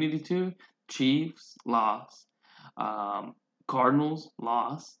opportunity to, Chiefs lost, Cardinals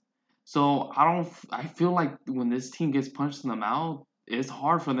lost. So I feel like when this team gets punched in the mouth, it's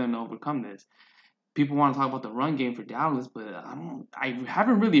hard for them to overcome this. People want to talk about the run game for Dallas, but I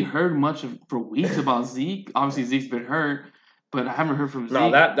haven't really heard much for weeks about Zeke. Obviously, Zeke's been hurt, but I haven't heard from Zeke. No,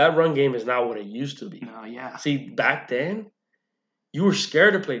 that run game is not what it used to be. No, yeah. See, back then, you were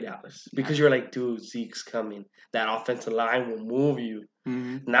scared to play Dallas because you're like, dude, Zeke's coming. That offensive line will move you.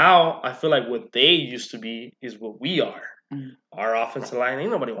 Mm-hmm. Now, I feel like what they used to be is what we are. Mm-hmm. Our offensive line,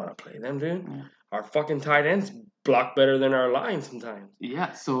 ain't nobody want to play them, dude. Mm-hmm. Our fucking tight ends block better than our line sometimes.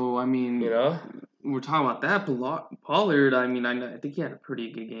 Yeah, so, I mean, we're talking about that. Pollard, I mean, I think he had a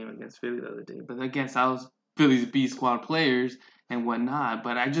pretty good game against Philly the other day. But against Philly's B squad players and whatnot.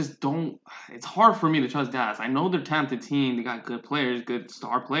 But I just don't – it's hard for me to trust Dallas. I know they're a talented team. They got good players, good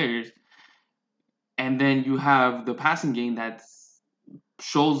star players. And then you have the passing game that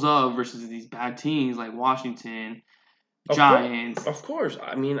shows up versus these bad teams like Washington, Giants. Of course.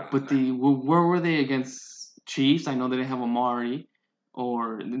 I mean – But where were they against Chiefs? I know they didn't have Amari.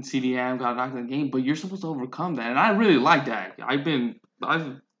 Or then CDM got knocked in the game, but you're supposed to overcome that, and I really like Dak. I've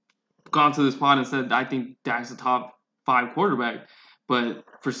gone to this pod and said I think Dak's a top 5 quarterback, but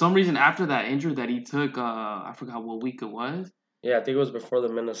for some reason after that injury that he took, I forgot what week it was. Yeah, I think it was before the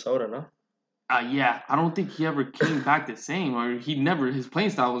Minnesota, no? Yeah, I don't think he ever came back the same, or his playing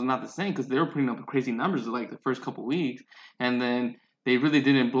style was not the same because they were putting up crazy numbers like the first couple weeks, and then they really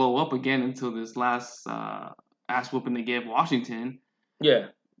didn't blow up again until this last ass whooping they gave Washington. Yeah.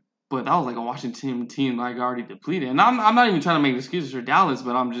 But that was like a Washington team like already depleted. And I'm not even trying to make excuses for Dallas,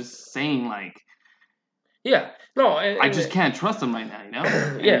 but I'm just saying like yeah. No, I just can't trust them right now, you know?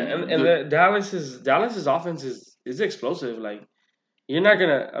 Yeah, and the Dallas's offense is explosive. Like you're not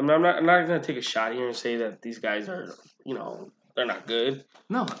gonna I'm not gonna take a shot here and say that these guys are, they're not good.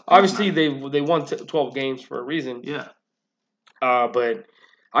 No. Obviously they won 12 games for a reason. Yeah. But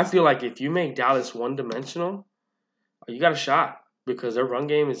I feel like if you make Dallas one-dimensional, you got a shot. Because their run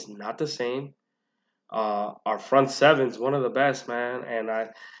game is not the same. Our front seven's one of the best, man. And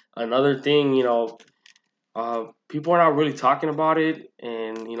another thing, people are not really talking about it.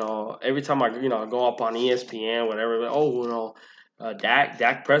 And every time I go up on ESPN, whatever,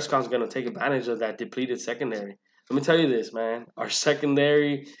 Dak Prescott's gonna take advantage of that depleted secondary. Let me tell you this, man. Our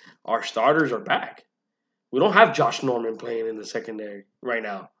secondary, our starters are back. We don't have Josh Norman playing in the secondary right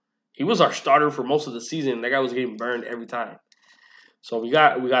now. He was our starter for most of the season. That guy was getting burned every time. So we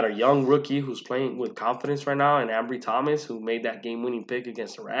got a young rookie who's playing with confidence right now, and Ambry Thomas, who made that game-winning pick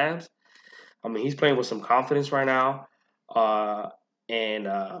against the Rams. I mean, he's playing with some confidence right now, and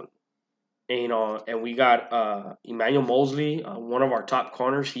we got Emmanuel Mosley, one of our top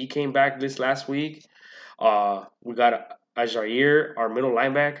corners. He came back this last week. We got Ajair, our middle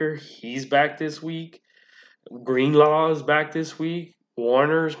linebacker. He's back this week. Greenlaw is back this week.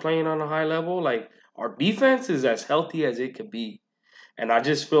 Warner's playing on a high level. Like our defense is as healthy as it could be. And I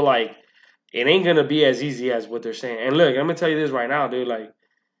just feel like it ain't going to be as easy as what they're saying. And look, I'm going to tell you this right now, dude. Like,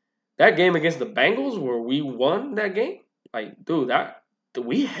 that game against the Bengals where we won that game, like, dude,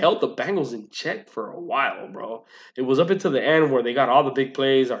 we held the Bengals in check for a while, bro. It was up until the end where they got all the big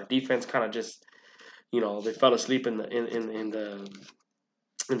plays. Our defense kind of just, they fell asleep in the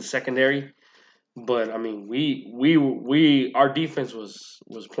secondary. But, I mean, our defense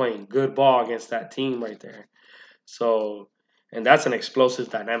was playing good ball against that team right there. So... And that's an explosive,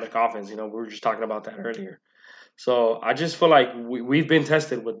 dynamic offense. We were just talking about that earlier. So I just feel like we've been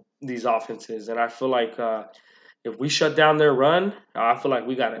tested with these offenses, and I feel like if we shut down their run, I feel like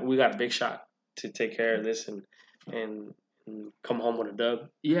we got a big shot to take care of this and come home with a dub.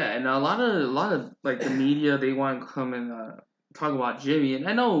 Yeah, and a lot of like the media, they want to come and talk about Jimmy, and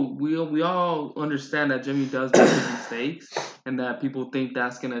I know we all understand that Jimmy does make his mistakes, and that people think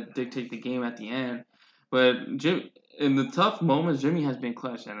that's gonna dictate the game at the end. But in the tough moments, Jimmy has been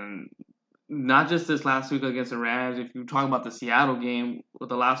clutch, and not just this last week against the Rams. If you talk about the Seattle game, or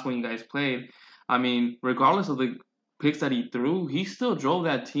the last one you guys played, I mean, regardless of the picks that he threw, he still drove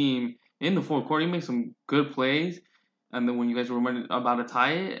that team in the fourth quarter. He made some good plays. And then when you guys were about to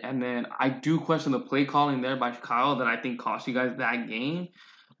tie it, and then I do question the play calling there by Kyle that I think cost you guys that game.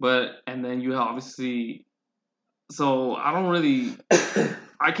 And then you obviously, so I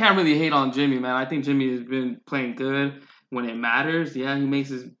can't really hate on Jimmy, man. I think Jimmy has been playing good when it matters. Yeah, he makes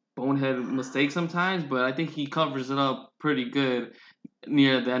his bonehead mistakes sometimes, but I think he covers it up pretty good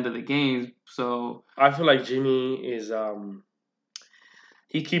near the end of the games. So I feel like Jimmy is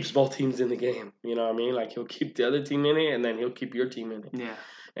he keeps both teams in the game. You know what I mean? Like he'll keep the other team in it, and then he'll keep your team in it. Yeah.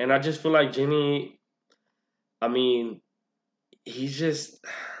 And I just feel like Jimmy. I mean, he's just.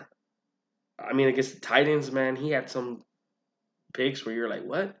 I mean, against the Titans, man, he had some picks where you're like,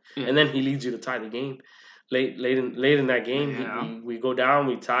 what? Yeah. And then he leads you to tie the game. Late in that game, yeah. we go down,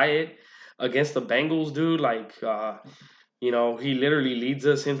 we tie it against the Bengals, dude. Like, he literally leads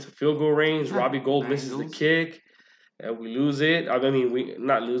us into field goal range. Yeah. Robbie Gould misses the kick. We lose it. I mean, we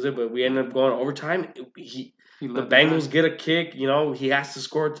not lose it, but we end up going overtime. The Bengals get a kick. He has to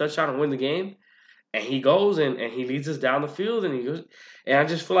score a touchdown and win the game. And he goes and he leads us down the field and he goes. And I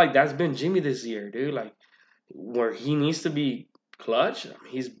just feel like that's been Jimmy this year, dude. Like, where he needs to be clutch. I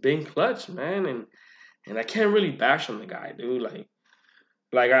mean, he's been clutch, man. And I can't really bash on the guy, dude.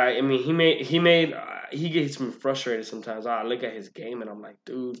 He gets me frustrated sometimes. I look at his game and I'm like,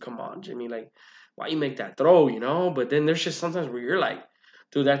 dude, come on, Jimmy. Like, why you make that throw, But then there's just sometimes where you're like,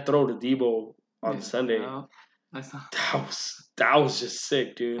 dude, that throw to Debo on Sunday, that was just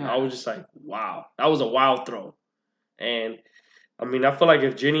sick, dude. Yeah. I was just like, wow, that was a wild throw. And I mean, I feel like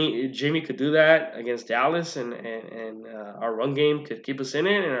if Jimmy could do that against Dallas and our run game could keep us in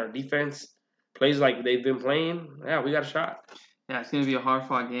it and our defense plays like they've been playing, yeah, we got a shot. Yeah, it's going to be a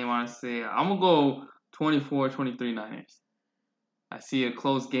hard-fought game, honestly. I'm going to go 24-23 Niners. I see a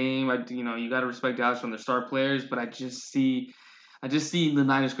close game. You got to respect Dallas from their star players, but I just see the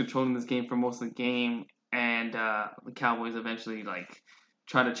Niners controlling this game for most of the game, and the Cowboys eventually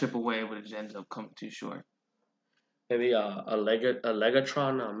try to chip away, but it ends up coming too short. Maybe a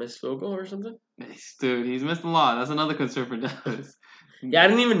Legatron missed field goal or something? Dude, he's missed a lot. That's another concern for Dallas. Yeah, I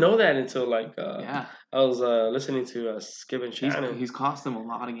didn't even know that until I was listening to Skip and Shannon. He's cost them a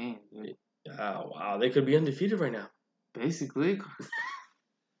lot of games. Wow, they could be undefeated right now. Basically.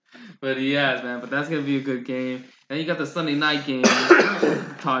 But he has, man. But that's going to be a good game. Then you got the Sunday night game.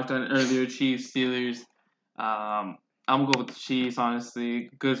 Talked on earlier, Chiefs, Steelers. I'm going to go with the Chiefs, honestly.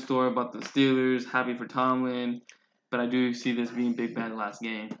 Good story about the Steelers. Happy for Tomlin. But I do see this being Big Ben's last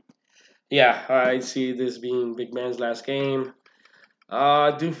game. Yeah, I see this being Big Ben's last game.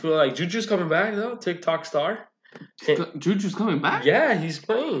 I do feel like Juju's coming back, though. TikTok star. Juju's coming back? Yeah, he's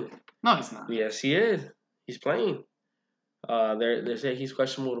playing. No, he's not. Yes, he is. He's playing. They say he's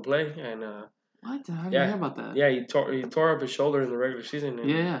questionable to play, and what? How did you hear about that? Yeah, he tore up his shoulder in the regular season. And,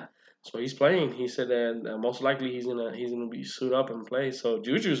 yeah. So he's playing. He said that most likely he's gonna be suit up and play. So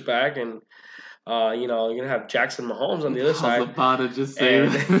Juju's back, and you're gonna have Jackson Mahomes on the other side. I was about to just say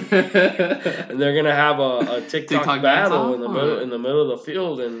that. And they're gonna have a TikTok battle in the middle of the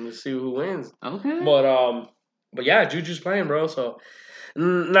field and see who wins. Okay. But yeah, Juju's playing, bro. So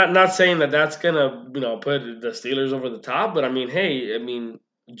not saying that's gonna put the Steelers over the top, but I mean,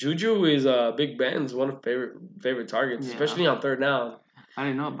 Juju is Big Ben's one of favorite targets, especially on third down. I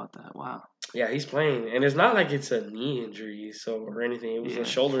didn't know about that. Wow. Yeah, he's playing, and it's not like it's a knee injury, or anything. It was a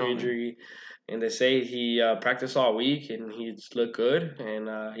shoulder injury, and they say he practiced all week and he's looked good. And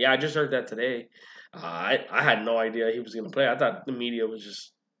I just heard that today. I had no idea he was gonna play. I thought the media was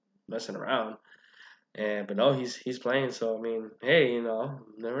just messing around. But no, he's playing. So I mean, hey,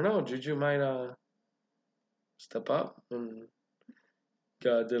 never know. Juju might step up and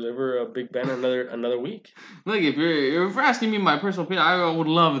deliver a Big Ben another week. Look, if you're asking me my personal opinion, I would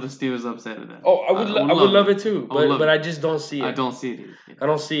love if the Steelers upset them. Oh, I would love it too, but I just don't see it. I don't see it. I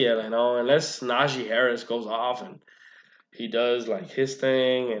don't see it. Unless Najee Harris goes off and he does his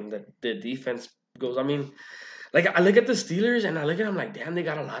thing, and the defense goes. I mean, I look at the Steelers and I look at them like, damn, they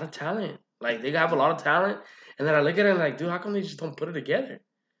got a lot of talent. They have a lot of talent, and then I look at it like, dude, how come they just don't put it together?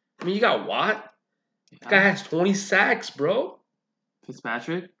 I mean, you got Watt. Yeah. This guy has 20 sacks, bro.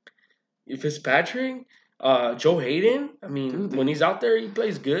 Fitzpatrick. Fitzpatrick. Joe Hayden. I mean, Dude, when he's out there, he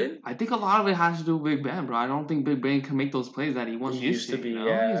plays good. I think a lot of it has to do with Big Ben, bro. I don't think Big Ben can make those plays that he once used to. You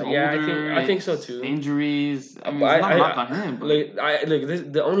know? He's older. I think so too. Injuries. I mean, But it's not a knock on him. But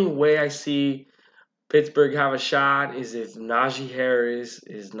the only way I see Pittsburgh have a shot is if Najee Harris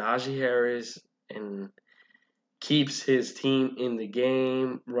and keeps his team in the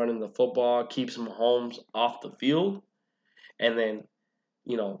game, running the football, keeps Mahomes off the field, and then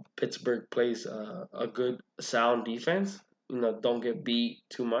Pittsburgh plays a good, sound defense. Don't get beat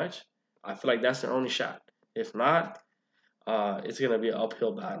too much. I feel like that's their only shot. If not, it's gonna be an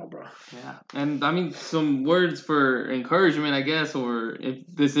uphill battle, bro. Yeah, and I mean some words for encouragement, I guess, or if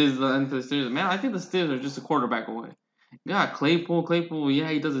this is the end of the Steelers, man, I think the Steelers are just a quarterback away. Yeah, Claypool, yeah,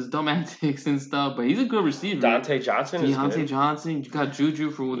 he does his dumb antics and stuff, but he's a good receiver. Deontay Johnson is good. Johnson, you got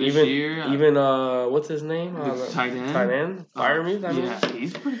Juju for this year. Even what's his name? Tight end. Tight end. Fire me. Yeah,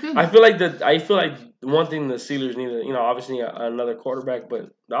 he's pretty good. I feel like one thing the Steelers need to, obviously another quarterback,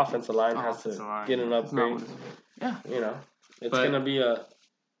 but the offensive line has to get an upgrade. Yeah. It's gonna be a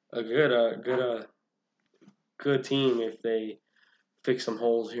good team if they fix some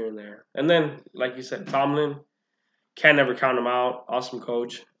holes here and there. And then, like you said, Tomlin. Can never count him out. Awesome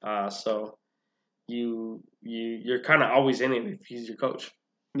coach. So you're kind of always in it if he's your coach.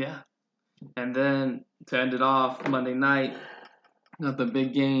 Yeah. And then to end it off, Monday night, got the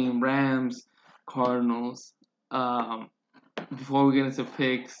big game, Rams, Cardinals. Before we get into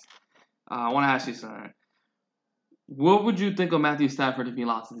picks, I want to ask you something. What would you think of Matthew Stafford if he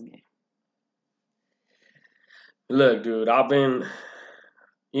lost this game? Look, dude, I've been...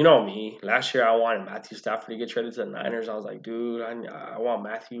 You know me. Last year, I wanted Matthew Stafford to get traded to the Niners. I was like, dude, I want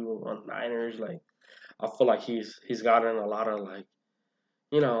Matthew on the Niners. Like, I feel like he's gotten a lot of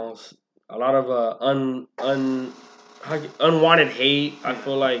unwanted hate. I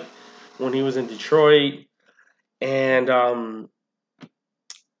feel like when he was in Detroit, and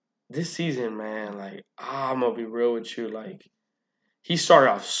this season, man, like I'm gonna be real with you, like he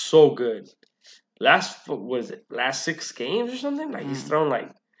started off so good. Last 6 games or something? Like he's thrown like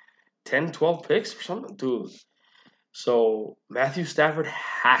 10, 12 picks or something, dude. So Matthew Stafford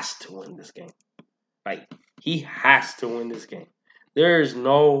has to win this game. Like he has to win this game. There's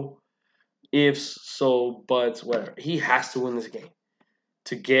no ifs, so buts, whatever. He has to win this game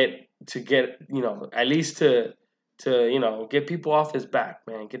to get at least to get people off his back,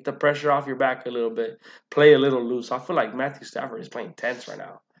 man. Get the pressure off your back a little bit. Play a little loose. I feel like Matthew Stafford is playing tense right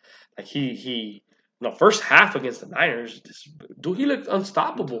now. Like he first half against the Niners, dude, he looked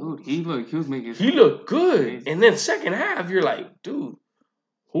unstoppable. Dude, he looked good. Amazing. And then second half, you're like, dude,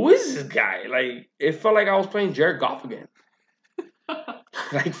 who is this guy? Like, it felt like I was playing Jared Goff again.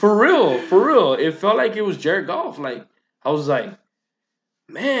 Like, for real. It felt like it was Jared Goff. Like, I was like,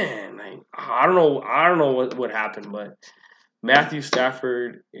 man, like, I don't know what happened, but Matthew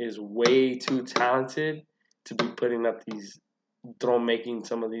Stafford is way too talented to be putting up these making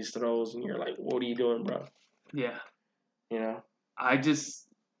some of these throws, and you're like, what are you doing, bro? Yeah. I do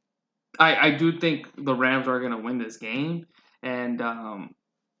think the Rams are going to win this game, and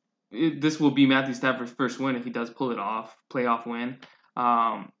this will be Matthew Stafford's first win if he does pull it off, playoff win.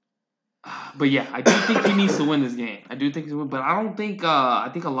 But yeah, I do think he needs to win this game. I do think he will, but I don't think I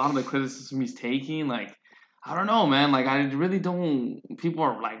think a lot of the criticism he's taking, like, I don't know, man. Like, I really don't. People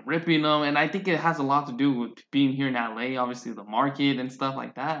are like ripping them, and I think it has a lot to do with being here in LA, obviously the market and stuff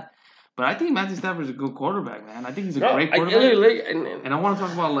like that. But I think Matthew Stafford is a good quarterback, man. I think he's a great quarterback. And I want to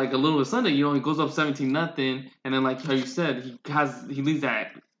talk about like a little Sunday. He goes up 17-0, and then like how you said, he leads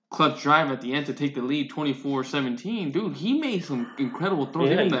that clutch drive at the end to take the lead 24-17. Dude, he made some incredible throws.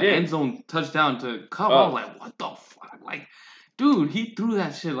 Even the end zone touchdown to Cup. I was like, what the fuck? Like, dude, he threw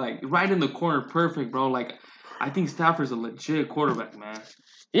that shit like right in the corner, perfect, bro. Like, I think Stafford's a legit quarterback, man.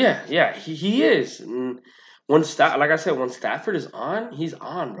 Yeah, he is. And when Stafford is on, he's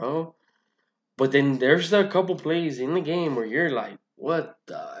on, bro. But then there's a couple plays in the game where you're like, what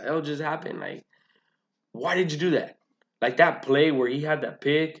the hell just happened? Like, why did you do that? Like that play where he had that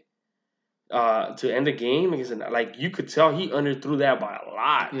pick to end the game, like you could tell he underthrew that by a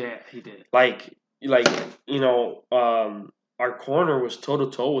lot. Yeah, he did. Like our corner was toe to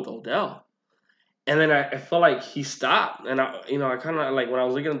toe with Odell. And then I felt like he stopped, and I kind of like when I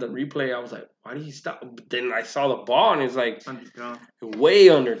was looking at the replay, I was like, "Why did he stop?" But then I saw the ball, and it's like way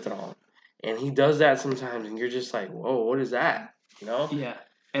underthrown, and he does that sometimes, and you're just like, "Whoa, what is that?" Yeah,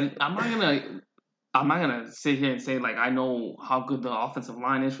 and I'm not gonna sit here and say like I know how good the offensive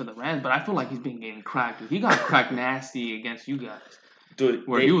line is for the Rams, but I feel like he's been getting cracked. Dude. He got cracked nasty against you guys, dude.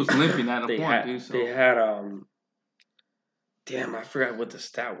 He was limping at a point, dude. So. They had damn, I forgot what the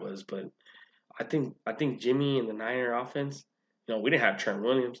stat was, but. I think Jimmy and the Niner offense. We didn't have Trent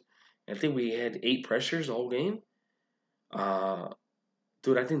Williams. I think we had 8 pressures the whole game. Uh,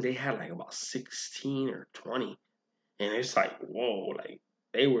 dude, I think they had like about 16 or 20, and it's like whoa, like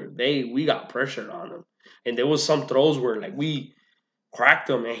we got pressured on them, and there was some throws where like we cracked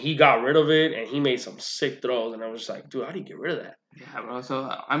him, and he got rid of it, and he made some sick throws, and I was like, dude, how do you get rid of that? Yeah, bro.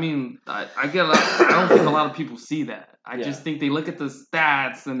 So I mean, I get. I don't think a lot of people see that. I just think they look at the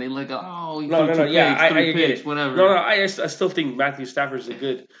stats and they look at he threw two picks, yeah, three I get picks, it. whatever. No, I still think Matthew Stafford's a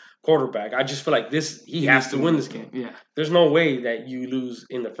good quarterback. I just feel like he has to win this game. Yeah, there's no way that you lose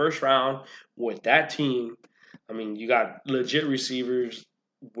in the first round with that team. I mean, you got legit receivers,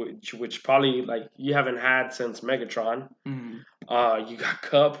 which probably like you haven't had since Megatron. Mm-hmm. You got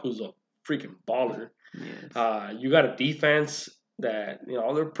Cup, who's a freaking baller. Yes. You got a defense that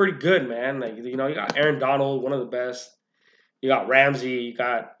they're pretty good, man. Like you got Aaron Donald, one of the best. You got Ramsey.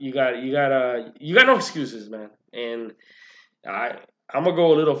 You got no excuses, man. And I'm gonna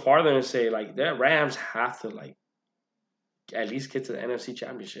go a little farther and say like that Rams have to like at least get to the NFC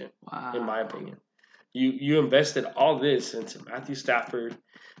Championship. Wow. In my opinion, you invested all this into Matthew Stafford.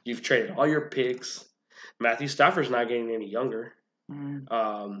 You've traded all your picks. Matthew Stafford's not getting any younger.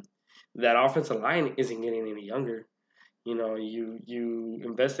 Mm-hmm. That offensive line isn't getting any younger. You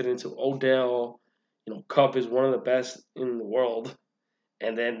invested into Odell. Cup is one of the best in the world.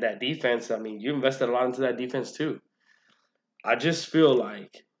 And then that defense, I mean, you invested a lot into that defense too. I just feel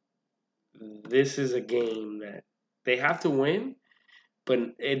like this is a game that they have to win, but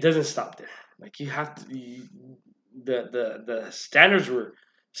it doesn't stop there. Like you have to, the standards were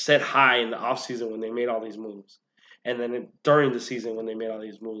set high in the offseason when they made all these moves. And then during the season when they made all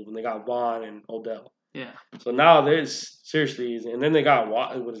these moves, when they got Vaughn and Odell. Yeah. So now there's seriously, and then they got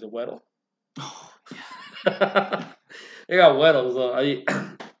what is it, Weddle? Oh, yeah. They got Weddle. So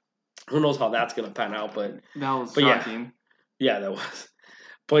who knows how that's gonna pan out? But that was shocking. Yeah, that was.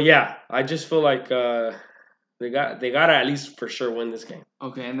 But yeah, I just feel like they gotta at least for sure win this game.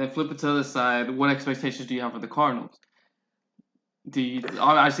 Okay, and then flip it to the other side. What expectations do you have for the Cardinals? We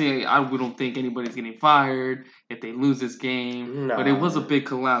don't think anybody's getting fired if they lose this game. No. But it was a big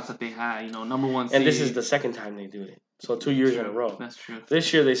collapse that they had. Number one seed. And this is the second time they do it. So 2 years in a row. That's true.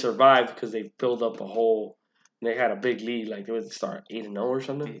 This year they survived because they built up a whole. They had a big lead. Like they would start 8-0 or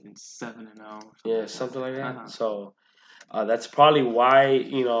something. 7-0. Yeah, something like that. Uh-huh. So that's probably why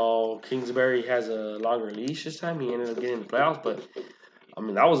Kingsbury has a longer leash this time. He ended up getting in the playoffs, but. I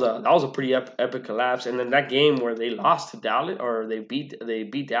mean that was a pretty epic collapse, and then that game where they lost to Dallas or they beat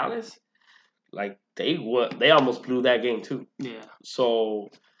Dallas, like they almost blew that game too. Yeah. So,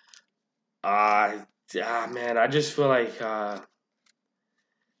 man, I just feel like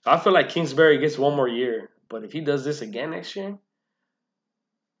Kingsbury gets one more year, but if he does this again next year,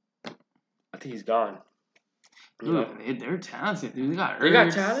 I think he's gone. Dude, they're talented, dude. They got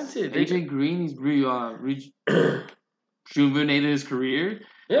talented. AJ Green, he's rejuvenated his career.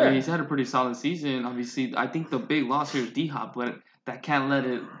 Yeah. I mean, he's had a pretty solid season. Obviously, I think the big loss here is D-Hop, but that can't let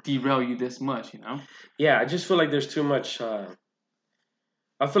it derail you this much, Yeah, I just feel like there's too much. I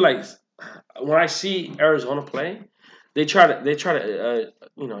feel like when I see Arizona play, they try to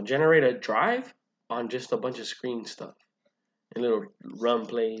generate a drive on just a bunch of screen stuff and little run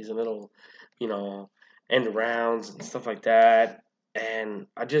plays and little end rounds and stuff like that. And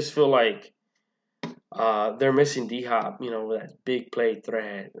I just feel like they're missing D-Hop, with that big play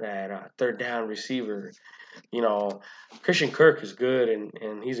threat, that third down receiver. Christian Kirk is good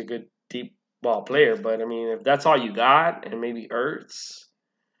and he's a good deep ball player. But, I mean, if that's all you got and maybe Ertz,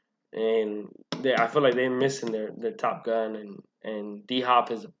 and I feel like they're missing their top gun. And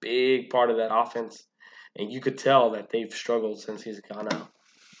D-Hop is a big part of that offense. And you could tell that they've struggled since he's gone out.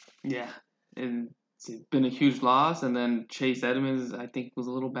 Yeah, and it's been a huge loss. And then Chase Edmonds, I think, was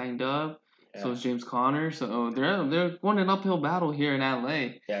a little banged up. Yeah. So is James Conner. So they're going an uphill battle here in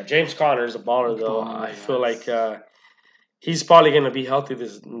LA. Yeah, James Conner is a baller though. I feel like he's probably going to be healthy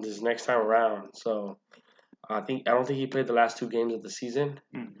this next time around. So I don't think he played the last 2 games of the season.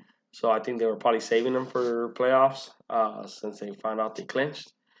 Mm-hmm. So I think they were probably saving him for playoffs since they found out they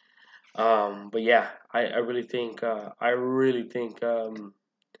clinched. But yeah, I really think and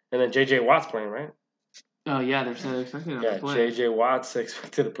then JJ Watt's playing, right? Oh yeah, they're expecting him to play. JJ Watt's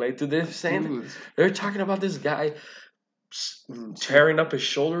expected to play. They're talking about this guy tearing up his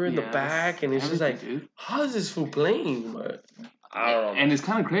shoulder in the back, and it's just like, dude, how is this fool playing? But I don't know. And it's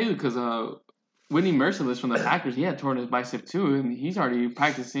kind of crazy because Whitney Merciless from the Packers, he had torn his bicep too, and he's already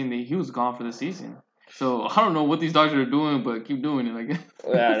practicing. He was gone for the season. So I don't know what these doctors are doing, but keep doing it, I guess.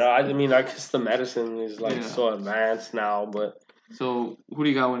 Yeah, no, I mean, I guess the medicine is so advanced now, but. So who do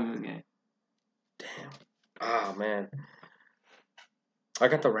you got winning the game? Damn. Ah, man. I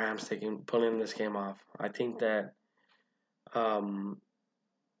got the Rams pulling this game off. I think that um,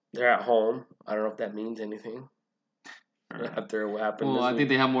 they're at home. I don't know if that means anything after what happened Well, this I week. think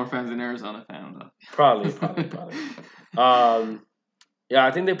they have more fans than Arizona fans, though. Probably. Yeah,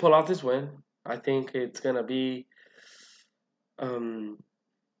 I think they pull off this win. I think it's going to be, damn,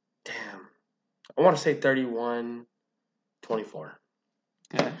 I want to say 31-24.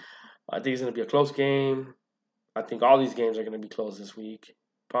 Okay. I think it's going to be a close game. I think all these games are going to be close this week,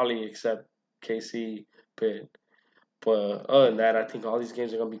 probably except KC, Pitt. But other than that, I think all these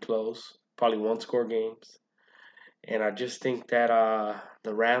games are going to be close, probably one-score games. And I just think that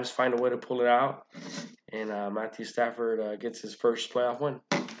the Rams find a way to pull it out, and Matthew Stafford gets his first playoff win.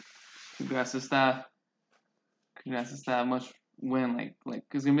 Congrats to staff. Much win, like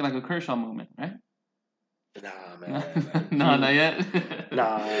it's gonna be like a Kershaw moment, right? Nah, man. No, not yet.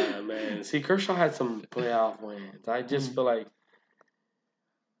 Nah, man. See, Kershaw had some playoff wins. I just feel like,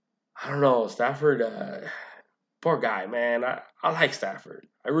 I don't know, Stafford, poor guy, man. I like Stafford.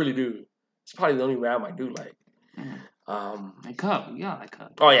 I really do. It's probably the only Ram I do like. And Cup, yeah, like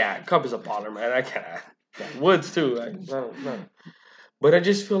Cup. Oh yeah, Cup is a baller, man. I can't. Woods too. No. But I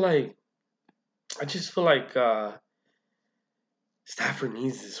just feel like Stafford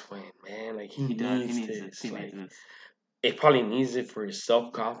needs this win, man. Like he needs this. It probably needs it for his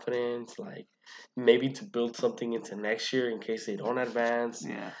self-confidence, like maybe to build something into next year in case they don't advance.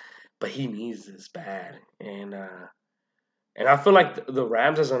 Yeah. But he needs this bad, and I feel like the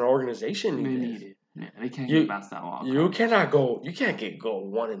Rams as an organization need it. Yeah, they can't get past that wall. You can't go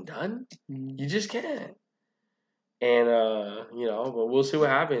one and done. You just can't. And but we'll see what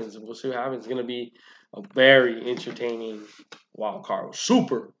happens. It's gonna be a very entertaining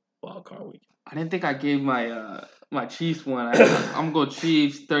super wild card week. I didn't think I gave my my Chiefs one. I'm gonna go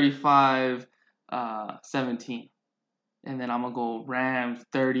Chiefs 35-17. And then I'm gonna go Rams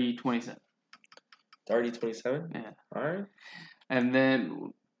 30-27. 30-27? Yeah. All right. And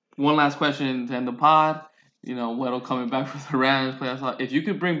then one last question to end the pod. Weddle coming back for the Rams playoffs. If you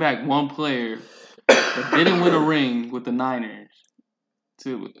could bring back one player that didn't win a ring with the Niners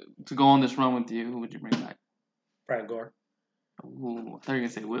to go on this run with you, who would you bring back? Frank Gore. Ooh, I thought you were gonna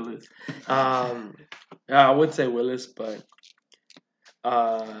say Willis. Yeah, I would say Willis, but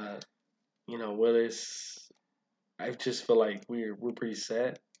Willis, I just feel like we're pretty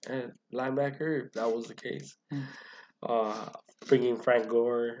set at linebacker. If that was the case, bringing Frank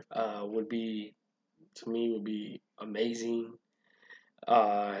Gore would be amazing.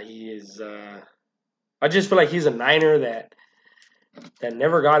 He is. I just feel like he's a Niner that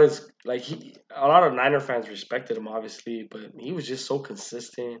never got his a lot of Niner fans respected him obviously, but he was just so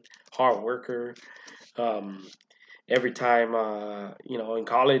consistent, hard worker. Every time in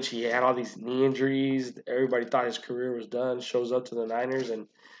college he had all these knee injuries. Everybody thought his career was done. Shows up to the Niners and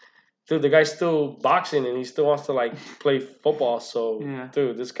dude, the guy's still boxing and he still wants to play football. So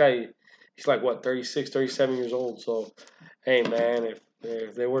dude, this guy, he's 36, 37 years old. So hey man,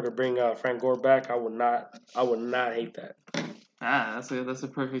 if they were to bring Frank Gore back, I would not hate that. That's a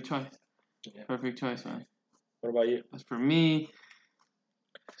perfect choice. Yeah. Perfect choice, man. What about you? As for me,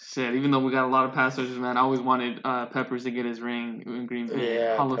 shit, even though we got a lot of pass rushers, man, I always wanted Peppers to get his ring in Green Bay.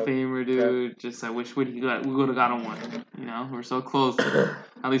 Yeah, Hall of Famer, dude. Just I wish we would have gotten one. We're so close to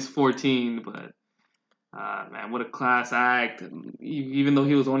at least 14, but man, what a class act. Even though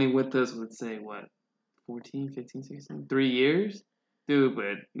he was only with us, let's say, 14, 15, 16, 3 years? Dude,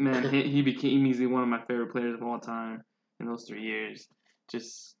 but man, he became easily one of my favorite players of all time in those 3 years.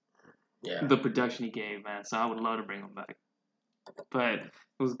 Just the production he gave, man. So I would love to bring him back. But it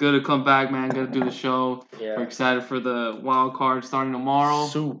was good to come back, man. Good to do the show. Yeah. We're excited for the wild card starting tomorrow.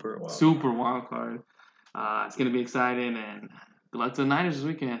 Super wild card. It's going to be exciting, and good luck to the Niners this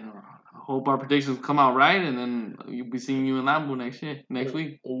weekend. I hope our predictions come out right, and then we'll be seeing you in Lambeau next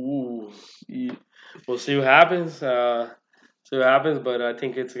week. Ooh. Yeah. We'll see what happens. But I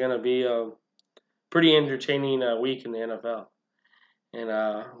think it's going to be a pretty entertaining week in the NFL. And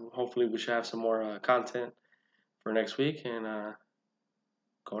hopefully we should have some more content for next week. And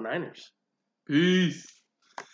go Niners. Peace.